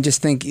I just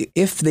think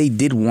if they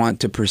did want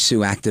to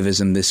pursue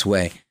activism this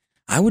way,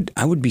 I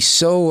would be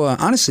so,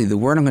 honestly, the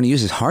word I'm going to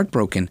use is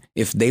heartbroken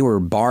if they were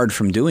barred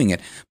from doing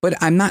it. But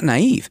I'm not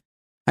naive.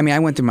 I mean, I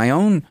went through my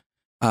own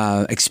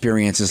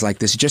experiences like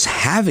this, just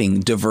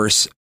having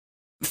diverse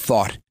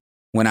thought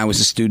when I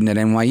was a student at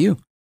NYU.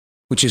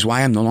 Which is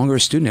why I'm no longer a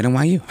student at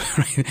NYU,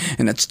 right?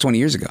 And that's 20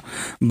 years ago.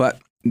 But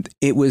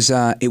it was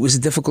a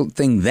difficult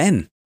thing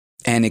then,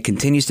 and it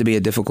continues to be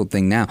a difficult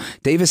thing now.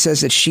 Davis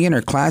says that she and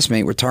her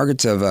classmate were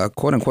targets of a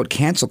quote-unquote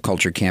cancel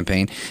culture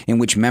campaign in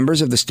which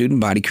members of the student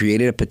body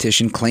created a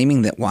petition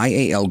claiming that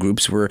YAL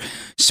groups were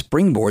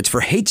springboards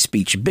for hate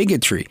speech,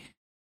 bigotry,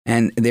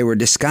 and they were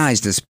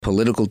disguised as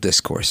political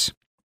discourse.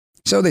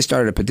 So they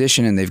started a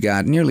petition, and they've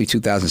got nearly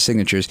 2,000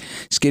 signatures.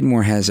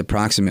 Skidmore has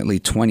approximately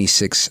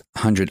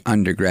 2,600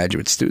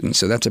 undergraduate students.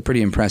 So that's a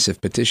pretty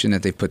impressive petition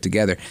that they've put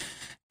together.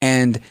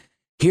 And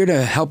here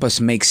to help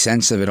us make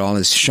sense of it all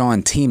is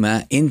Sean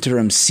Tima,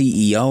 interim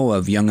CEO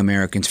of Young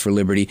Americans for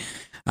Liberty.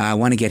 I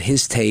want to get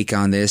his take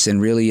on this and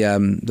really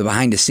the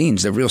behind the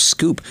scenes, the real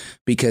scoop,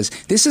 because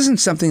this isn't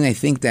something I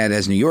think that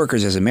as New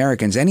Yorkers, as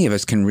Americans, any of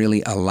us can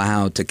really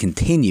allow to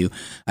continue,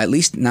 at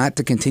least not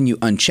to continue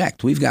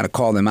unchecked. We've got to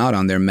call them out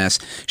on their mess.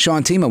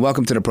 Sean Tima,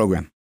 welcome to the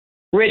program.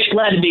 Rich,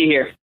 glad to be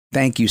here.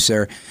 Thank you,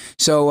 sir.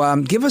 So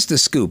give us the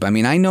scoop. I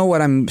mean, I know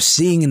what I'm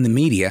seeing in the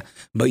media,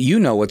 but you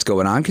know what's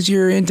going on because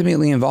you're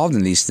intimately involved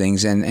in these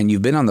things and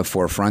you've been on the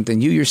forefront,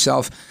 and you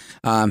yourself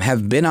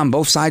have been on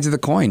both sides of the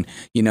coin,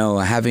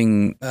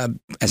 having,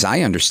 as I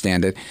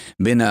understand it,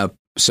 been a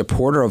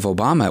supporter of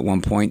Obama at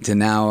one point to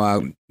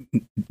now,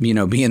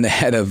 being the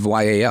head of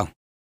YAL.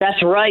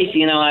 That's right.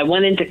 I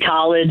went into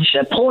college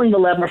pulling the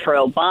lever for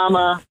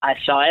Obama. I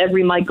saw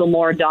every Michael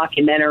Moore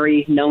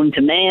documentary known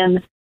to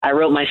man. I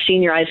wrote my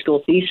senior high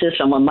school thesis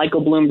on when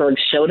Michael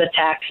Bloomberg's soda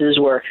taxes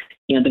were,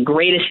 the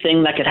greatest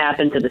thing that could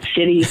happen to the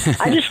city.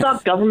 I just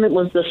thought government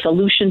was the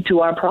solution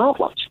to our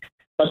problems.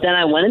 But then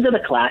I went into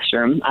the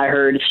classroom. I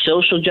heard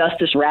social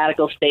justice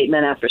radical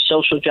statement after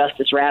social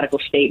justice radical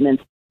statement.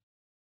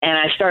 And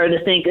I started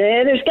to think,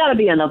 there's got to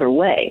be another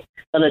way.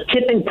 Now, the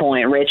tipping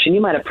point, Rich, and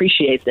you might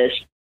appreciate this,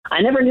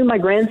 I never knew my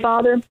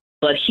grandfather,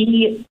 but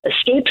he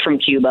escaped from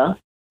Cuba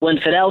when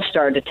Fidel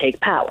started to take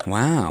power.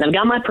 Wow. And I've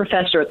got my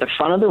professor at the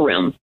front of the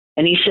room,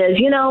 and he says,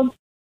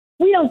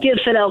 we don't give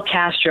Fidel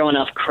Castro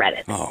enough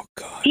credit. Oh,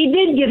 God. He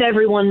did give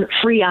everyone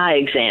free eye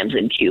exams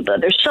in Cuba.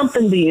 There's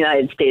something the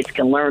United States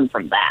can learn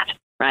from that.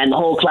 Right? And the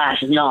whole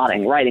class is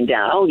nodding, writing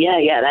down, oh,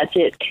 yeah, that's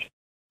it.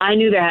 I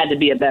knew there had to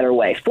be a better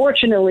way.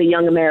 Fortunately,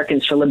 Young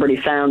Americans for Liberty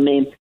found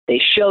me. They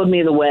showed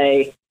me the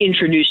way,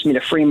 introduced me to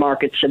free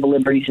market, civil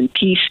liberties, and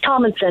peace,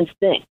 common sense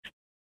things.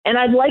 And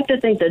I'd like to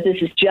think that this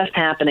is just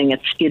happening at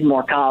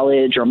Skidmore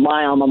College or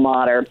my alma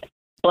mater.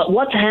 But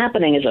what's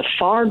happening is a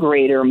far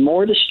greater,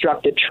 more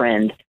destructive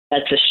trend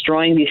that's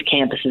destroying these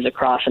campuses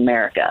across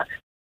America.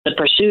 The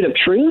pursuit of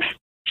truth,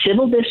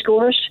 civil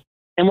discourse,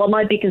 and what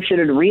might be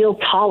considered real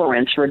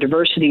tolerance for a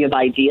diversity of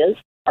ideas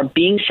are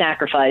being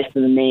sacrificed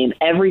in the name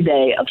every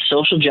day of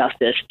social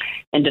justice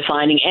and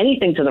defining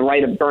anything to the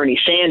right of Bernie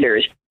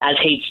Sanders as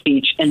hate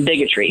speech and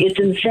bigotry. It's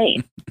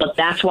insane, but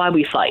that's why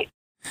we fight.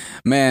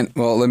 Man,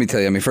 well, let me tell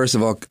you, first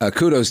of all,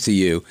 kudos to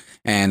you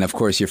and, of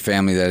course, your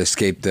family that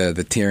escaped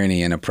the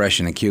tyranny and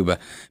oppression in Cuba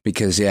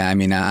because,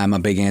 I'm a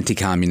big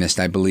anti-communist.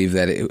 I believe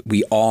that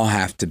we all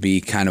have to be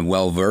kind of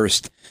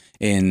well-versed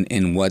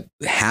in what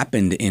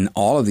happened in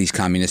all of these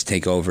communist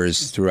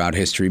takeovers throughout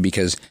history,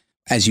 because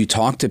as you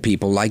talk to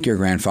people like your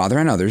grandfather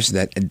and others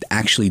that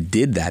actually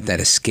did that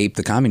escaped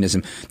the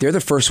communism, they're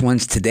the first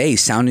ones today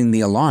sounding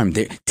the alarm.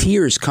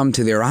 Tears come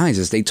to their eyes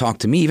as they talk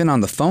to me, even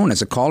on the phone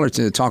as a caller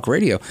to the talk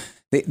radio.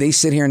 They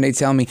sit here and they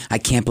tell me, I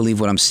can't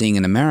believe what I'm seeing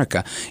in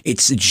America.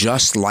 It's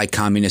just like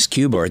communist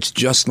Cuba, or it's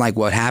just like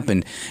what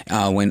happened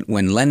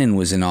when Lenin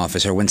was in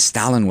office or when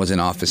Stalin was in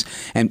office.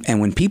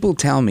 And when people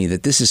tell me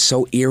that this is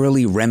so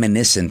eerily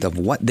reminiscent of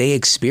what they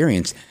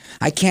experienced,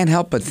 I can't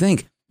help but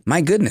think,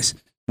 my goodness,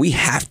 we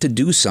have to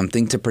do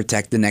something to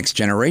protect the next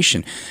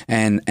generation.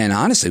 And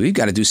honestly, we've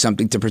got to do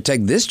something to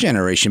protect this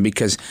generation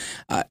because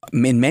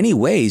in many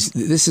ways,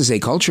 this is a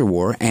culture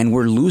war and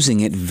we're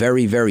losing it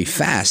very, very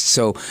fast.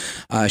 So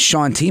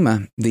Sean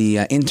Tima,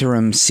 the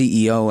interim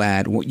CEO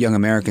at Young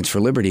Americans for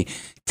Liberty,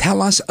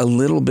 tell us a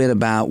little bit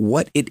about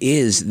what it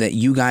is that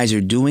you guys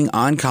are doing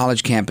on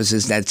college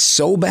campuses that's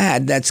so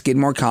bad that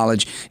Skidmore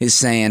College is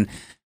saying,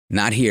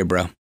 not here,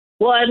 bro.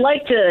 Well, I'd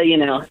like to,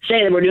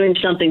 say that we're doing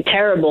something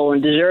terrible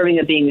and deserving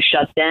of being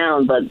shut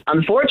down. But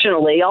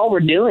unfortunately, all we're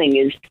doing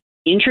is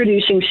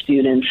introducing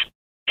students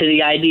to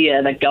the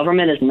idea that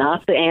government is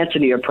not the answer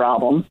to your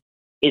problem.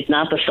 It's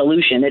not the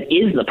solution. It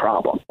is the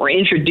problem. We're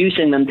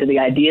introducing them to the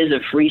ideas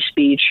of free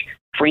speech,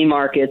 free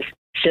markets,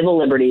 civil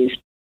liberties.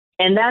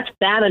 And that's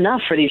bad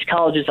enough for these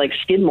colleges like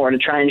Skidmore to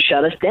try and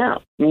shut us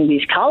down. I mean,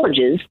 these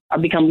colleges are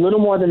become little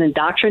more than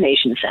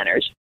indoctrination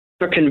centers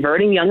for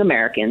converting young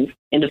Americans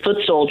into foot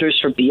soldiers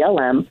for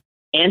BLM,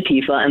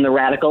 Antifa, and the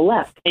radical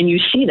left. And you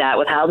see that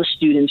with how the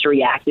students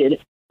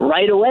reacted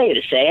right away to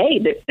say,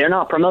 hey, they're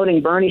not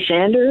promoting Bernie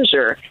Sanders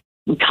or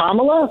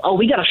Kamala. Oh,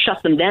 we got to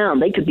shut them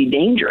down. They could be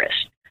dangerous.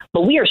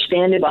 But we are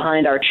standing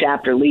behind our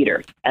chapter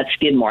leader at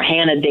Skidmore,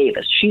 Hannah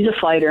Davis. She's a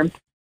fighter.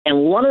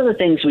 And one of the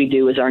things we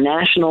do is our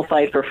National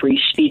Fight for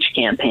Free Speech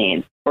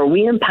campaign, where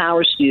we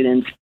empower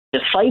students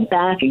to fight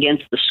back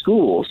against the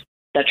schools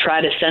that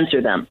try to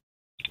censor them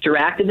through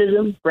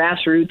activism,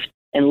 grassroots,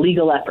 and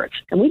legal efforts.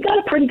 And we've got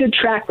a pretty good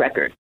track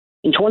record.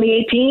 In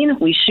 2018,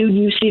 we sued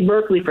UC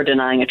Berkeley for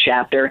denying a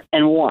chapter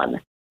and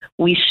won.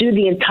 We sued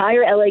the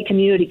entire LA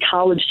community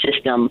college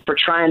system for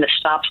trying to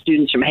stop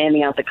students from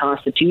handing out the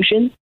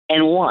Constitution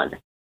and won.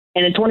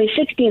 And in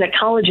 2016, a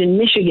college in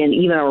Michigan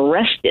even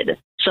arrested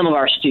some of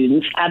our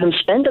students, had them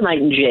spend the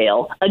night in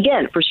jail,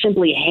 again, for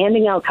simply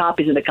handing out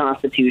copies of the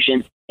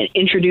Constitution and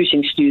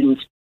introducing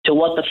students to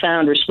what the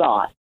founders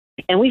thought.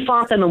 And we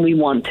fought them and we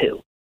won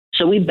too.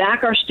 So we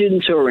back our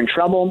students who are in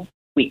trouble.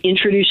 We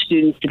introduce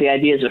students to the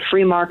ideas of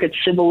free markets,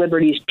 civil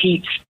liberties,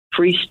 peace,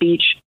 free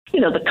speech,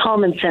 the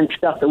common sense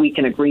stuff that we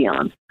can agree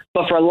on.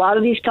 But for a lot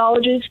of these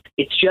colleges,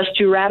 it's just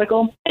too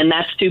radical, and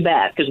that's too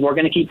bad because we're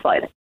going to keep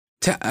fighting.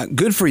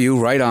 Good for you.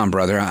 Right on,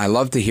 brother. I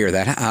love to hear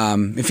that.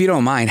 If you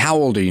don't mind, how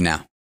old are you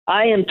now?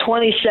 I am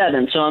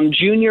 27, so I'm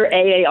junior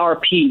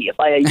AARP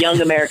by a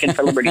Young American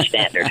for Liberty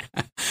standard.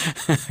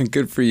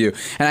 Good for you.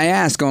 And I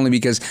ask only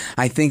because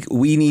I think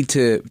we need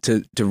to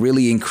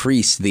really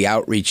increase the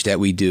outreach that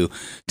we do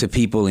to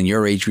people in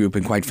your age group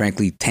and, quite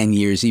frankly, 10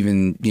 years,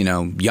 even,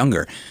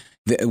 younger.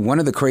 One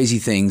of the crazy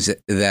things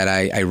that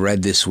I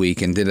read this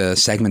week and did a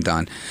segment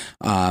on,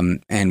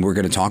 and we're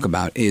going to talk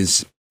about,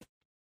 is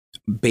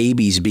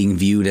babies being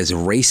viewed as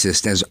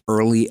racist as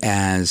early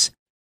as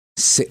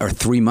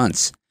 3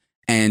 months.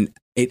 And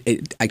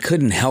I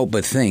couldn't help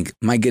but think,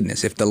 my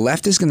goodness, if the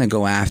left is going to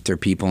go after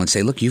people and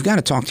say, look, you've got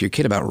to talk to your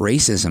kid about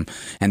racism,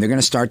 and they're going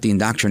to start the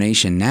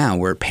indoctrination now,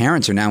 where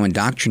parents are now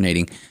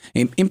indoctrinating,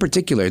 in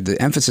particular,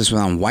 the emphasis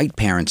was on white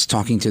parents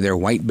talking to their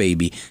white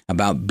baby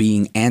about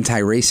being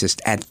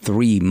anti-racist at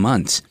 3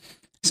 months.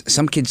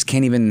 Some kids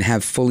can't even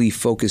have fully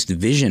focused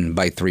vision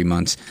by 3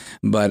 months,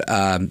 but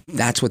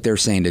that's what they're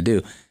saying to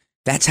do.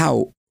 That's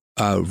how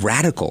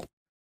radical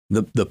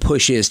the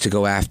push is to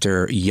go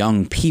after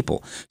young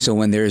people. So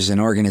when there's an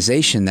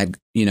organization that,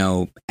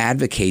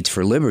 advocates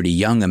for liberty,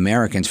 Young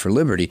Americans for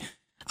Liberty,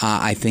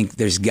 I think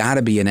there's got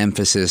to be an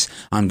emphasis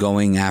on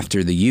going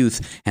after the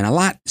youth, and a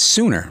lot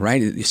sooner,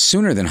 right?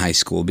 Sooner than high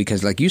school,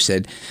 because like you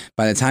said,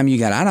 by the time you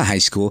got out of high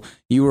school,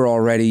 you were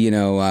already,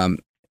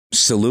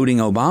 saluting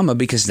Obama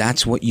because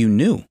that's what you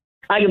knew.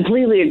 I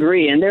completely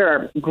agree. And there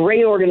are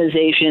great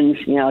organizations,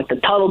 like the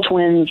Tuttle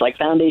Twins, like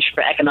Foundation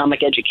for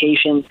Economic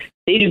Education.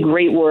 They do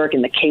great work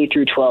in the K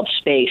through 12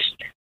 space.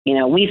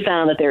 We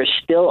found that there's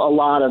still a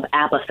lot of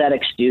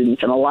apathetic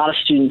students and a lot of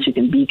students who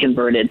can be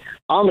converted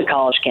on the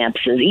college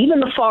campuses,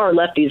 even the far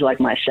lefties like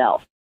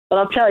myself. But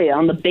I'll tell you,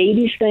 on the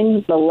babies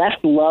thing, the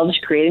left loves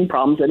creating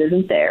problems that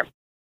isn't there.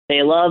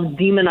 They love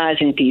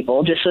demonizing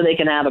people just so they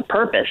can have a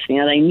purpose.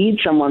 They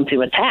need someone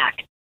to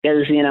attack.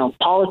 Because,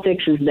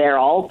 politics is their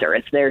altar.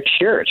 It's their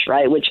church,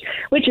 right? Which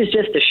is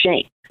just a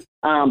shame.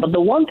 But the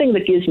one thing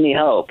that gives me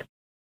hope,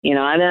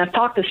 I've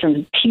talked to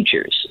some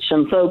teachers,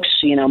 some folks,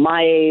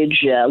 my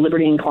age,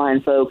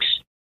 liberty-inclined folks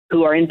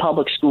who are in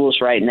public schools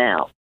right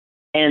now.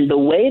 And the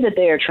way that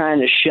they are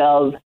trying to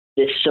shove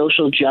this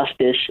social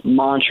justice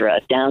mantra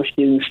down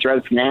students'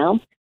 throats now,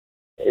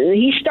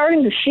 he's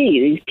starting to see,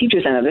 these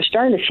teachers I know, they're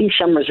starting to see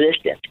some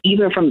resistance,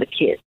 even from the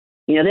kids.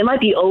 They might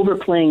be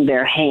overplaying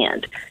their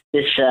hand,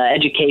 this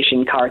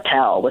education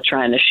cartel with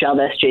trying to shove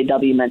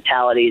SJW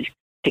mentalities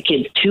to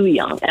kids too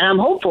young. And I'm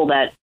hopeful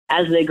that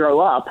as they grow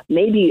up,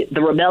 maybe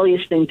the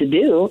rebellious thing to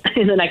do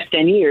in the next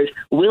 10 years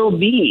will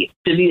be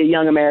to be a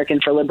young American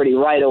for liberty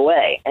right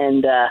away.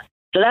 And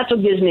so that's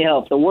what gives me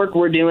hope, the work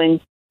we're doing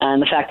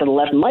and the fact that the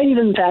left might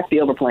even, in fact, be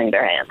overplaying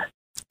their hand.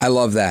 I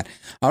love that.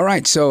 All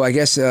right. So I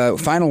guess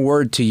final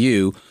word to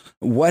you.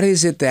 What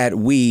is it that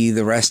we,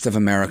 the rest of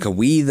America,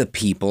 we the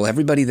people,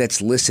 everybody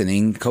that's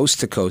listening coast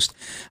to coast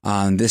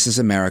on This Is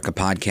America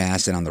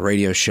podcast and on the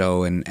radio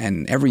show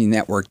and every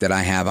network that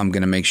I have, I'm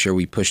going to make sure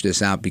we push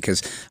this out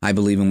because I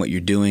believe in what you're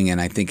doing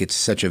and I think it's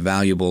such a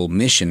valuable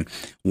mission.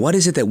 What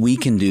is it that we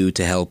can do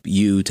to help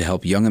you, to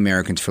help young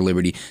Americans for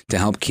liberty, to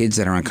help kids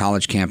that are on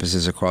college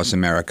campuses across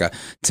America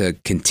to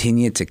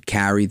continue to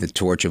carry the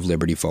torch of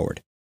liberty forward?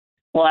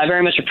 Well, I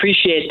very much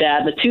appreciate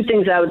that. The two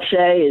things I would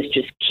say is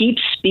just keep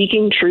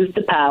speaking truth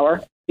to power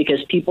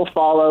because people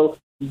follow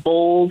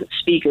bold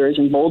speakers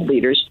and bold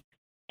leaders.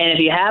 And if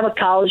you have a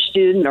college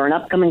student or an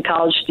upcoming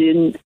college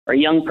student or a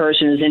young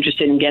person who's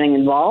interested in getting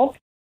involved,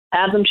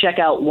 have them check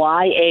out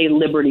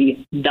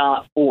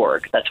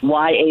yaliberty.org. That's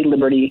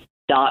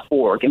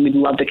yaliberty.org, and we'd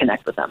love to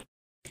connect with them.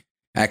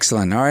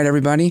 Excellent. All right,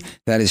 everybody.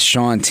 That is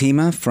Sean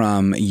Tima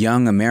from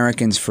Young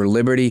Americans for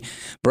Liberty.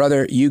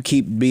 Brother, you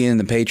keep being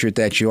the patriot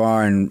that you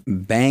are and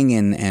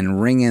banging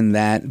and ringing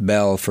that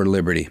bell for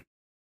liberty.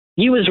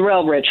 You as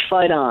well, Rich.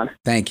 Fight on.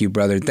 Thank you,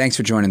 brother. Thanks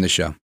for joining the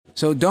show.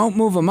 So don't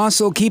move a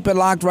muscle. Keep it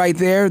locked right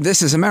there.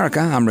 This is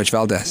America. I'm Rich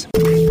Valdez.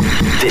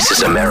 This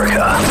is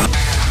America.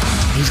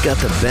 He's got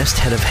the best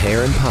head of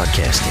hair in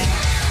podcasting.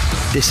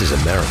 This is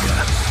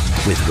America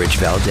with Rich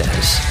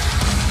Valdez.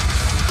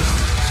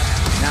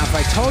 Now, if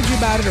I told you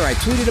about it or I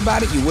tweeted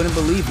about it, you wouldn't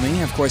believe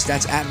me. Of course,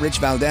 that's at Rich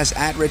Valdez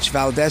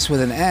with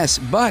an S.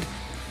 But,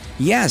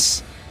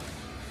 yes,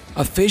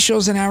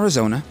 officials in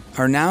Arizona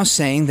are now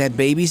saying that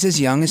babies as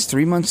young as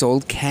 3 months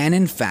old can,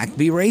 in fact,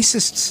 be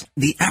racists.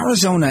 The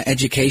Arizona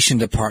Education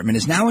Department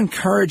is now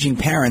encouraging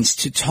parents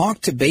to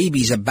talk to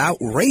babies about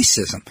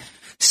racism,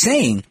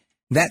 saying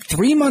that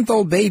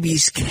 3-month-old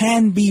babies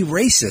can be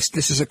racist.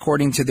 This is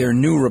according to their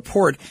new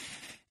report.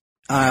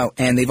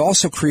 And they've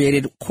also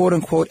created, quote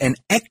unquote, an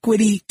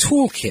equity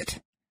toolkit.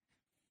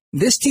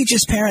 This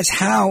teaches parents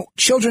how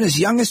children as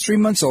young as 3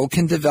 months old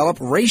can develop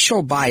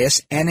racial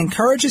bias and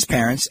encourages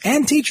parents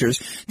and teachers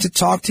to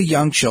talk to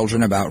young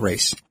children about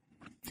race.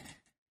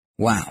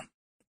 Wow.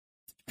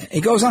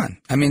 It goes on.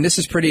 I mean, this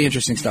is pretty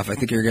interesting stuff. I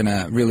think you're going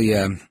to really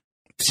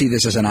see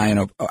this as an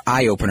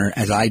eye-opener,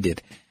 as I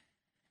did.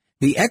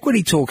 The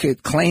equity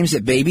toolkit claims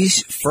that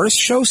babies first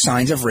show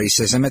signs of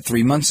racism at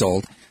 3 months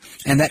old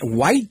and that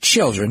white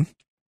children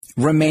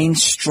remain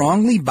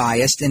strongly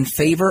biased in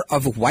favor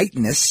of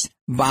whiteness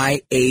by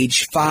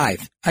age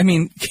 5. I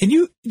mean,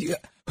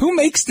 who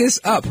makes this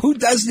up? Who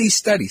does these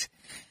studies?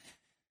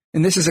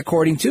 And this is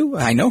according to,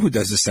 I know who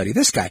does the study,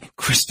 this guy,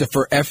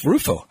 Christopher F.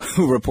 Rufo,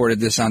 who reported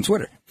this on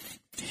Twitter.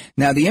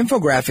 Now, the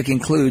infographic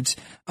includes,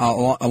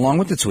 along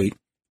with the tweet,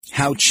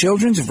 how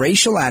children's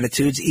racial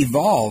attitudes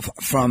evolve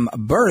from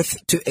birth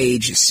to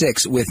age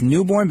 6, with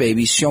newborn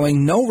babies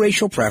showing no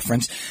racial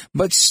preference,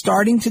 but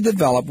starting to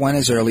develop when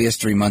as early as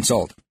 3 months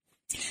old.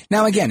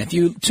 Now, again, if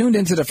you tuned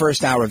into the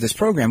first hour of this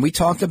program, we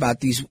talked about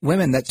these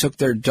women that took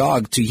their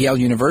dog to Yale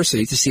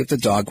University to see if the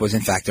dog was, in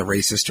fact, a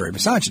racist or a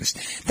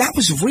misogynist. That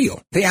was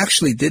real. They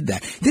actually did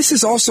that. This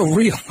is also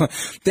real.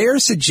 They're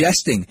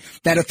suggesting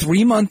that a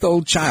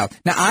 3-month-old child.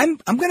 Now, I'm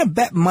going to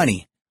bet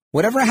money,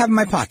 whatever I have in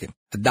my pocket,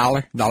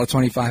 $1,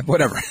 $1.25,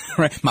 whatever,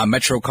 right? My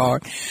Metro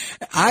card.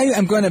 I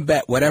am going to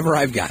bet whatever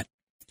I've got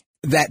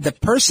that the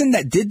person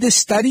that did this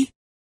study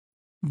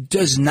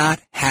does not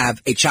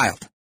have a child.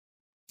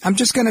 I'm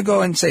just going to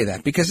go and say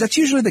that because that's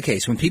usually the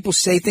case when people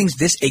say things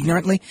this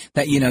ignorantly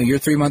that, your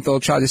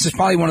 3-month-old child, this is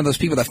probably one of those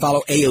people that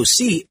follow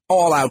AOC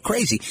all out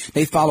crazy.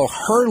 They follow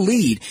her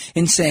lead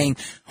in saying,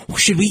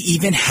 should we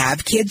even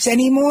have kids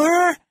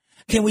anymore?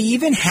 Can we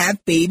even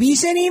have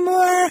babies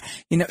anymore?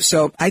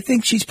 So I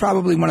think she's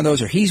probably one of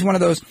those or he's one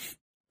of those.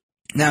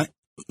 Now,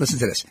 listen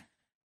to this.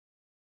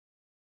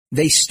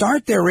 They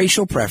start their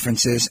racial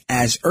preferences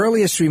as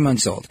early as 3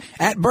 months old.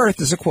 At birth,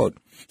 there's a quote.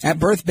 At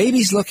birth,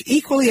 babies look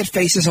equally at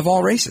faces of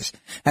all races.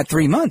 At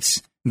 3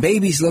 months,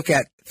 babies look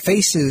at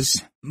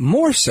faces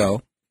more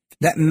so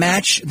that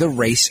match the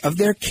race of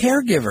their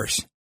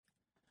caregivers.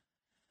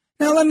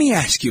 Now, let me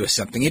ask you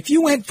something. If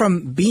you went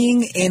from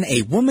being in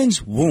a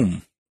woman's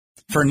womb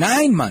for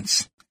 9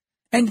 months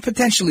and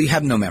potentially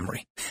have no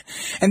memory,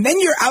 and then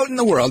you're out in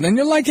the world and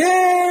you're like,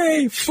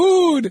 hey,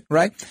 food,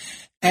 right?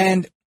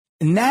 And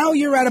now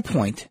you're at a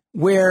point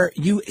where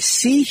you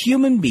see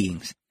human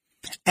beings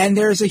and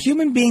there's a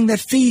human being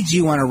that feeds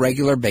you on a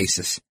regular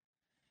basis.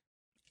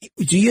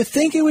 Do you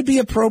think it would be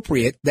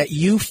appropriate that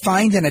you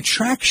find an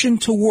attraction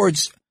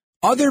towards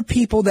other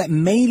people that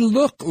may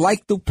look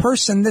like the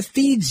person that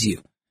feeds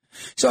you?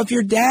 So if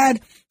your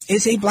dad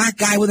is a black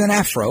guy with an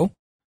afro,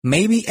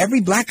 maybe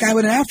every black guy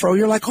with an afro,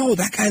 you're like, oh,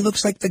 that guy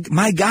looks like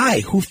my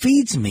guy who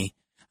feeds me.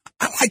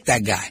 I like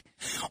that guy.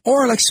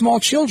 Or like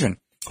small children.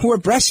 who are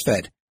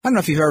breastfed. I don't know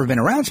if you've ever been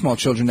around small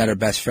children that are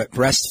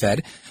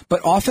breastfed,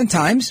 but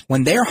oftentimes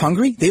when they're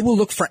hungry, they will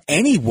look for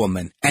any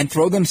woman and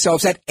throw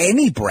themselves at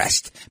any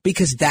breast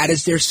because that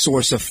is their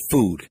source of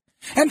food.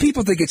 And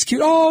people think it's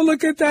cute. Oh,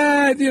 look at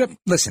that.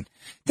 Listen,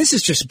 this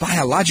is just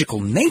biological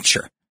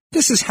nature.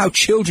 This is how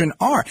children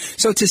are.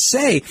 So to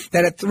say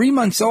that at 3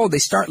 months old, they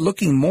start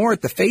looking more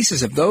at the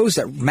faces of those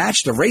that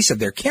match the race of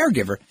their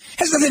caregiver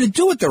has nothing to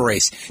do with the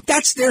race.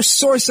 That's their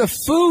source of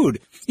food.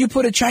 You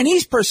put a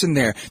Chinese person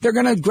there, they're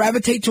going to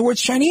gravitate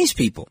towards Chinese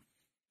people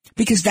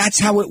because that's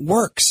how it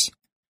works.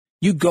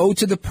 You go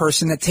to the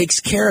person that takes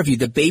care of you.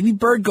 The baby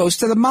bird goes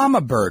to the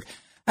mama bird.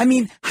 I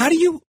mean, how do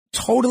you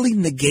totally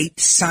negate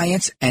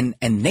science and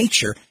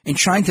nature in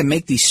trying to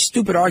make these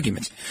stupid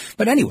arguments?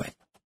 But anyway,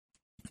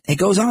 it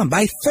goes on.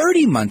 By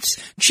 30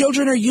 months,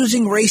 children are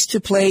using race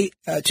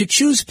to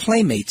choose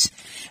playmates.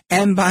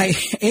 And by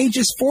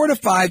ages 4 to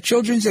 5,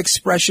 children's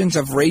expressions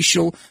of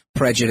racial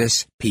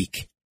prejudice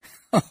peak.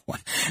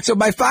 So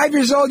by 5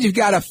 years old, you've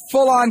got a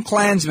full-on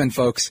Klansman,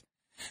 folks.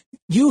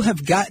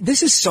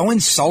 This is so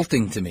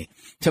insulting to me,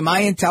 to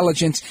my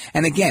intelligence.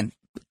 And again,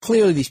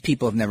 clearly these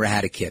people have never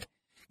had a kid.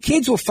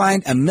 Kids will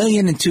find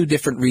 1,002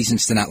 different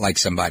reasons to not like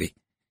somebody.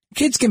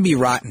 Kids can be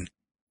rotten.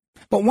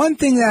 But one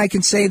thing that I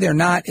can say they're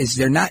not is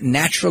they're not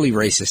naturally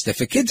racist.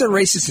 If a kid's a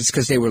racist, it's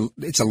because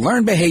it's a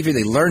learned behavior.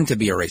 They learn to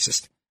be a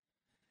racist.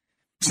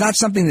 It's not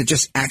something that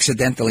just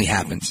accidentally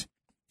happens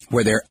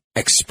where their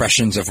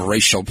expressions of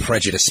racial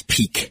prejudice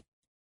peak.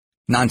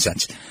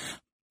 Nonsense.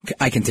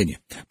 I continue.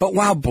 But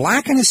while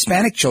black and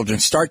Hispanic children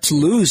start to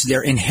lose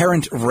their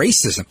inherent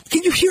racism,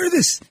 can you hear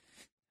this?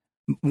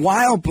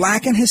 While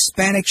black and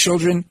Hispanic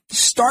children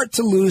start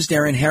to lose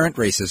their inherent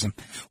racism,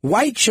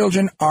 white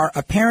children are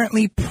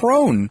apparently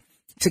prone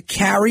to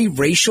carry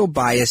racial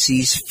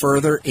biases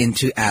further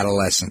into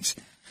adolescence.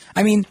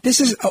 I mean,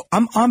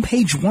 I'm on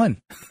page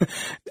 1.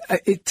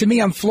 To me,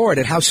 I'm floored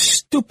at how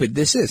stupid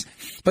this is.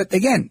 But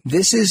again,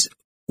 this is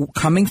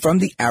coming from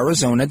the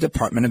Arizona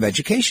Department of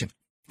Education,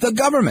 the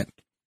government.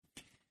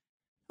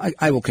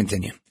 I will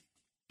continue.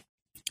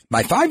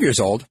 By 5 years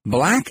old,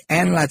 black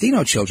and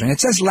Latino children, it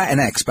says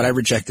Latinx, but I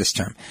reject this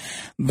term.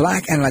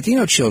 Black and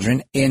Latino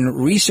children in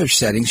research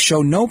settings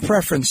show no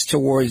preference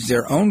towards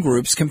their own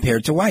groups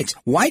compared to whites.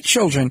 White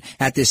children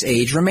at this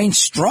age remain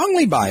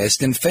strongly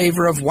biased in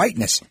favor of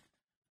whiteness.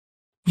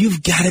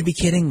 You've got to be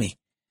kidding me.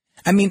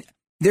 I mean,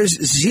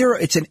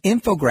 it's an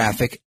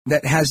infographic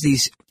that has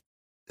these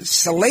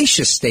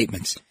salacious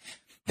statements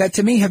that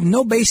to me have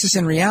no basis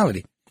in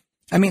reality.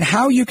 I mean,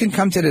 how you can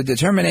come to the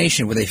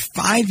determination with a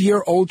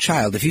 5-year-old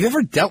child, if you've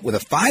ever dealt with a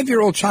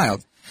 5-year-old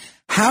child,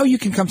 how you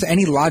can come to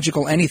any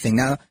logical anything.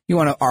 Now, you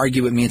want to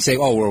argue with me and say,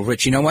 oh, well,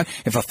 Rich, you know what?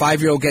 If a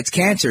 5-year-old gets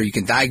cancer, you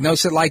can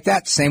diagnose it like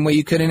that, same way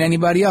you could in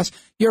anybody else.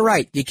 You're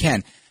right, you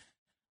can.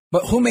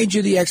 But who made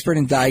you the expert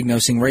in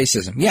diagnosing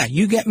racism? Yeah,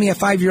 you get me a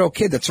 5-year-old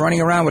kid that's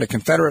running around with a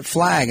Confederate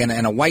flag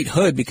and a white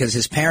hood because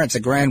his parent's a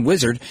grand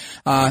wizard.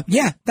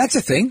 Yeah, that's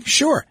a thing,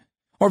 sure.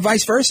 Or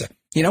vice versa.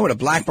 You know, with a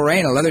black beret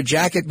and a leather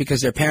jacket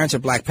because their parents are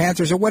Black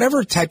Panthers or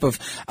whatever type of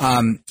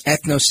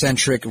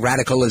ethnocentric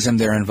radicalism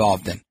they're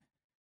involved in.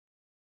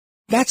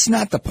 That's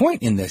not the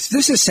point in this.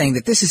 This is saying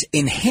that this is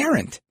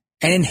inherent,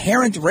 an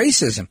inherent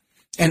racism.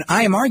 And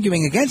I am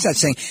arguing against that,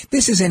 saying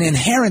this is an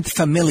inherent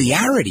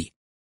familiarity.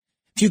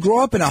 If you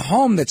grow up in a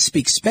home that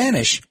speaks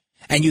Spanish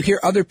and you hear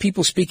other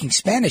people speaking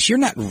Spanish, you're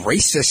not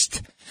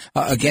racist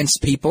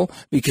against people,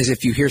 because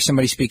if you hear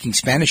somebody speaking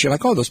Spanish, you're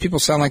like, oh, those people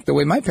sound like the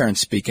way my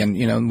parents speak, and,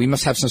 you know, we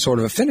must have some sort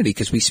of affinity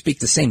because we speak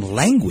the same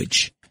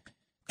language.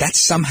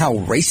 That's somehow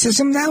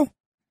racism now?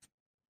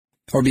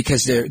 Or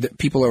because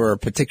people are a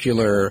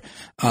particular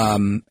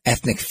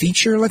ethnic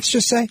feature, let's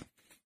just say,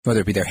 whether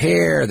it be their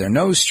hair, their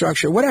nose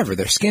structure, whatever,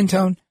 their skin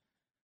tone.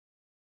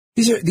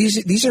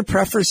 These are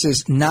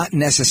preferences not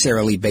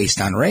necessarily based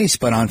on race,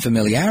 but on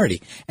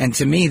familiarity. And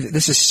to me,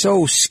 this is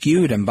so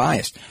skewed and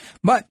biased.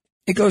 But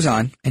it goes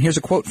on, and here's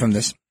a quote from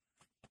this.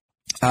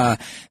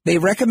 They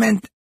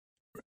recommend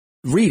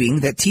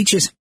reading that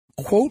teaches,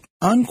 quote,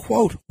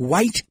 unquote,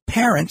 white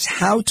parents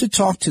how to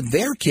talk to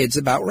their kids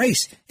about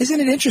race. Isn't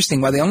it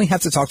interesting why they only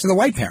have to talk to the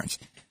white parents?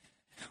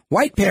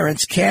 White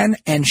parents can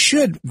and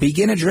should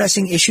begin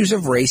addressing issues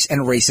of race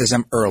and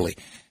racism early,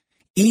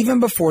 even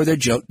before their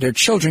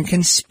children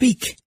can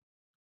speak.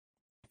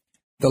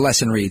 The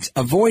lesson reads,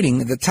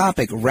 avoiding the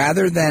topic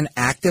rather than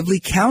actively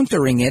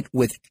countering it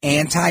with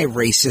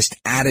anti-racist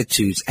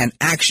attitudes and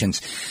actions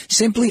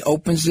simply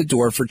opens the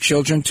door for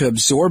children to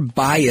absorb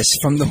bias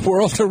from the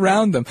world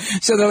around them.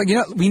 So they're like, you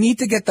know, we need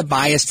to get the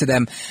bias to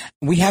them.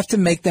 We have to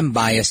make them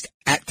biased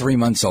at 3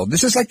 months old.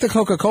 This is like the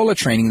Coca-Cola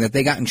training that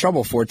they got in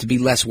trouble for to be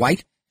less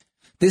white.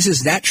 This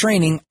is that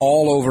training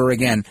all over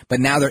again, but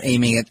now they're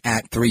aiming it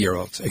at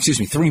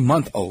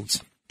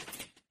 3-month-olds,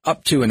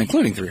 up to and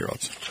including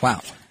 3-year-olds.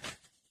 Wow.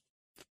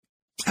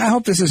 I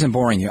hope this isn't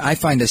boring you. I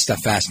find this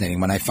stuff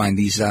fascinating when I find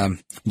these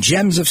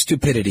gems of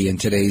stupidity in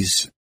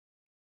today's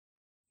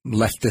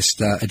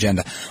leftist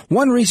agenda.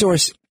 One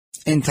resource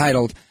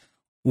entitled,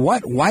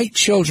 What White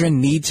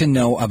Children Need to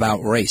Know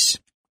About Race.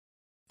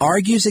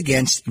 argues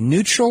against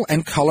neutral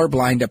and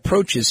colorblind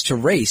approaches to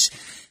race.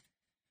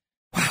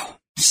 Wow.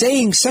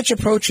 Saying such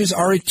approaches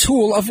are a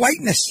tool of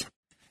whiteness.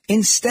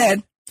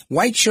 Instead,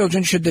 white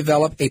children should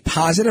develop a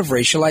positive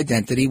racial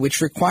identity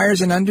which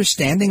requires an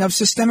understanding of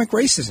systemic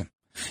racism.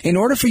 In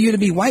order for you to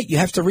be white, you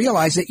have to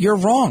realize that you're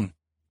wrong.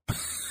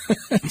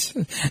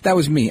 That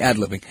was me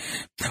ad-libbing.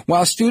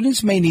 While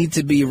students may need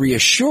to be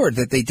reassured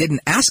that they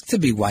didn't ask to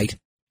be white.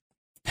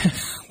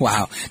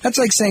 Wow. That's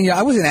like saying,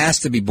 I wasn't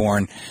asked to be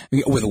born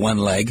with one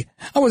leg.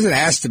 I wasn't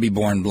asked to be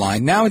born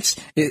blind. Now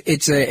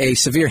it's a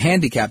severe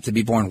handicap to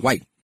be born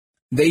white.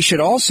 They should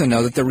also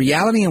know that the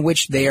reality in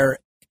which they are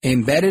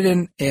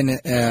embedded in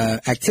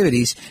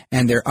activities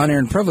and their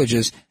unearned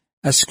privileges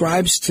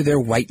ascribes to their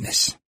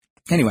whiteness.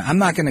 Anyway, I'm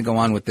not going to go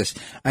on with this.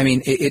 I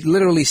mean, it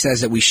literally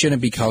says that we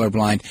shouldn't be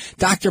colorblind.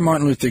 Dr.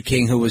 Martin Luther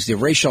King, who was the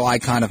racial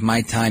icon of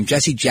my time,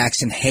 Jesse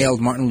Jackson hailed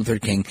Martin Luther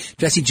King.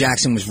 Jesse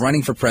Jackson was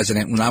running for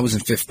president when I was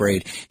in 5th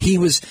grade. He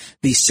was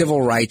the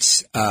civil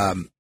rights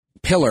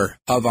pillar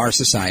of our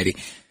society.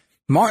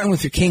 Martin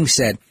Luther King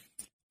said,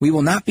 "We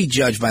will not be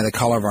judged by the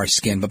color of our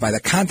skin, but by the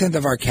content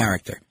of our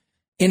character."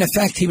 In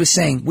effect, he was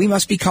saying, we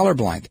must be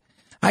colorblind.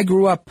 I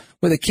grew up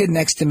with a kid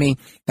next to me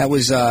that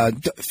was a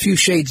few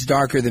shades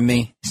darker than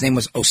me. His name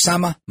was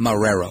Osama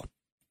Marrero.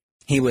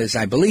 He was,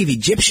 I believe,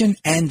 Egyptian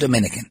and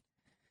Dominican.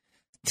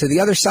 To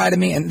the other side of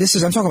me, and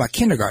I'm talking about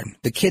kindergarten,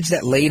 the kids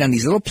that laid on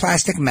these little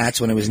plastic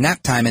mats when it was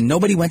nap time and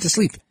nobody went to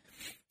sleep.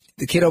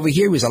 The kid over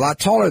here was a lot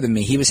taller than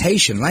me. He was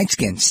Haitian,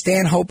 light-skinned,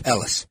 Stanhope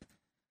Ellis.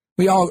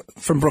 We all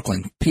from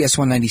Brooklyn, PS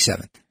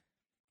 197.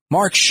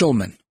 Mark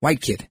Schulman, white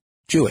kid,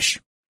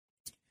 Jewish.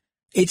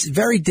 It's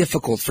very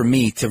difficult for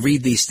me to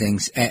read these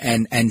things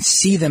and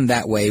see them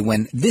that way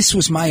when this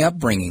was my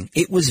upbringing.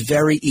 It was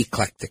very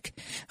eclectic.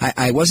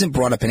 I wasn't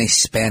brought up in a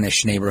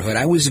Spanish neighborhood.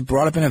 I was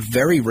brought up in a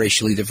very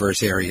racially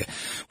diverse area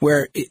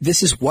where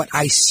this is what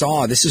I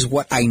saw. This is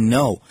what I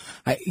know.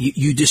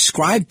 You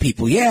describe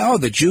people. Yeah,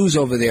 the Jews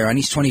over there on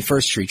East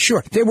 21st Street.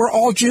 Sure, they were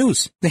all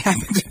Jews. They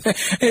happened.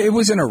 It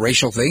wasn't a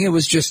racial thing. It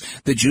was just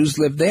the Jews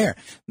lived there.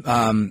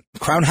 Crown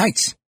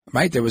Heights.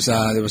 Right, there was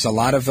a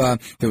lot of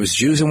there was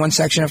Jews in one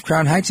section of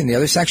Crown Heights, and the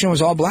other section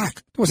was all black.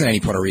 There wasn't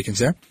any Puerto Ricans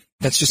there.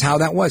 That's just how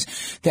that was.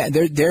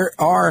 There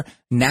are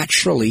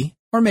naturally,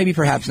 or maybe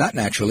perhaps not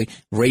naturally,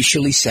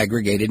 racially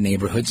segregated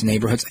neighborhoods.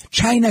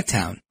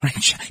 Chinatown,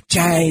 right?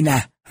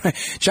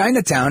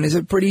 Chinatown is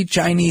a pretty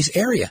Chinese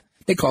area.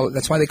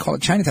 That's why they call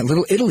it Chinatown,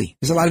 Little Italy.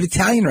 There's a lot of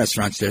Italian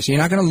restaurants there. So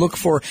you're not going to look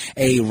for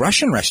a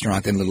Russian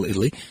restaurant in Little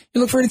Italy.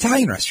 You look for an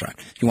Italian restaurant.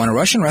 If you want a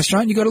Russian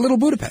restaurant, you go to Little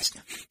Budapest,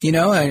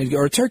 or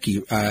a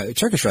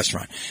Turkish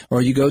restaurant.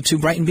 Or you go to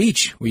Brighton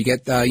Beach, where you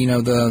get,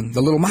 the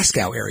Little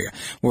Moscow area,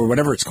 or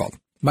whatever it's called.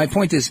 My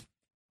point is,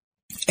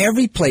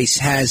 every place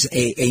has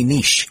a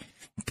niche.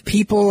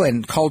 People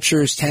and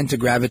cultures tend to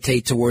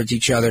gravitate towards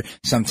each other.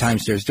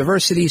 Sometimes there's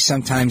diversity.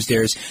 Sometimes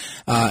there's,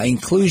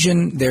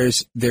 inclusion.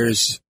 There's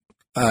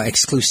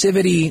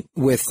exclusivity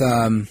with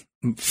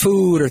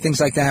food or things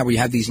like that, where you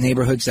have these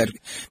neighborhoods that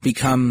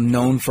become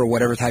known for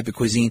whatever type of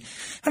cuisine.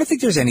 I don't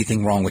think there's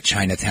anything wrong with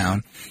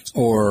Chinatown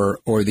or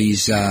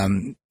these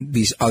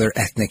other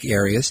ethnic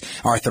areas.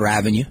 Arthur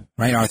Avenue,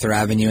 right? Arthur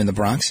Avenue in the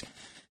Bronx.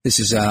 This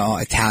is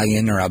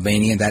Italian or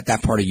Albanian,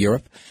 that part of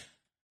Europe.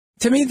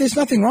 To me, there's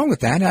nothing wrong with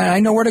that.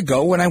 I know where to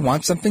go when I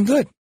want something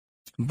good.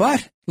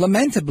 But,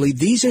 lamentably,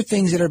 these are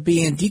things that are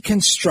being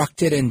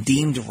deconstructed and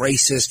deemed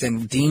racist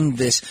and deemed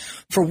this.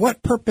 For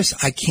what purpose,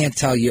 I can't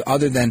tell you,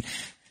 other than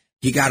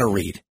you got to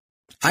read.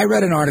 I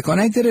read an article,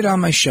 and I did it on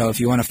my show if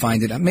you want to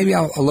find it. Maybe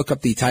I'll look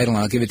up the title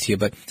and I'll give it to you.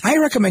 But I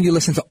recommend you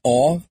listen to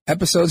all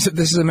episodes of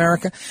This is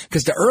America,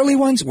 because the early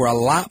ones were a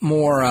lot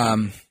more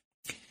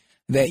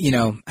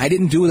I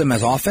didn't do them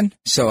as often,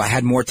 so I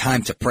had more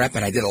time to prep,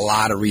 and I did a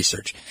lot of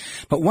research.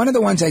 But one of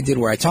the ones I did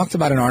where I talked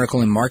about an article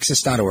in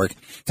Marxist.org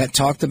that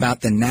talked about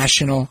the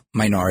national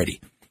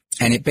minority.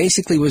 And it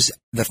basically was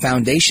the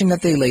foundation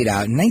that they laid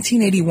out in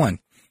 1981.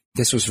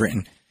 This was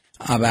written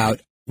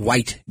about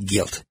white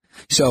guilt.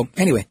 So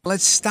anyway,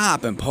 let's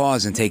stop and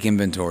pause and take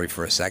inventory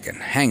for a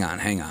second. Hang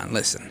on.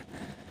 Listen.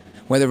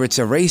 Whether it's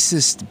a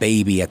racist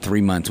baby at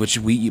 3 months, which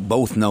we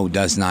both know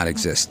does not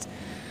exist,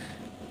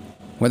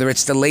 whether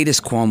it's the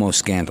latest Cuomo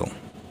scandal,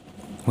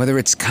 whether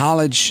it's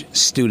college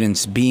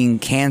students being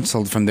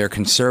canceled from their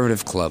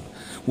conservative club,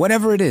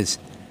 whatever it is,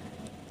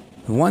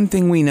 the one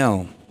thing we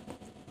know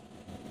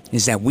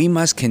is that we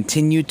must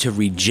continue to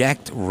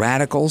reject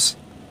radicals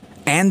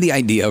and the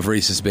idea of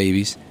racist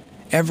babies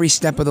every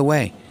step of the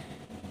way.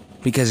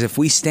 Because if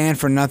we stand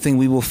for nothing,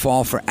 we will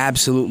fall for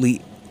absolutely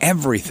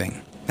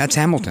everything. That's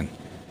Hamilton.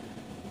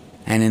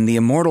 And in the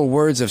immortal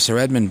words of Sir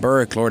Edmund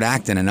Burke, Lord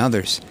Acton, and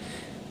others,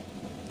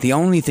 the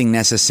only thing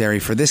necessary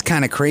for this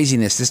kind of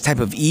craziness, this type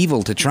of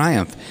evil to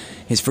triumph,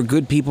 is for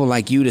good people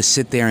like you to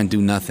sit there and do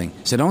nothing.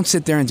 So don't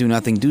sit there and do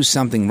nothing. Do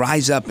something.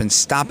 Rise up and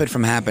stop it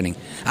from happening.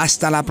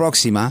 Hasta la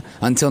próxima.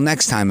 Until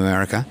next time,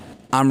 America.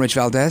 I'm Rich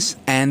Valdez,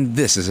 and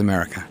this is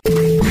America.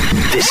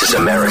 This is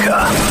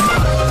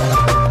America.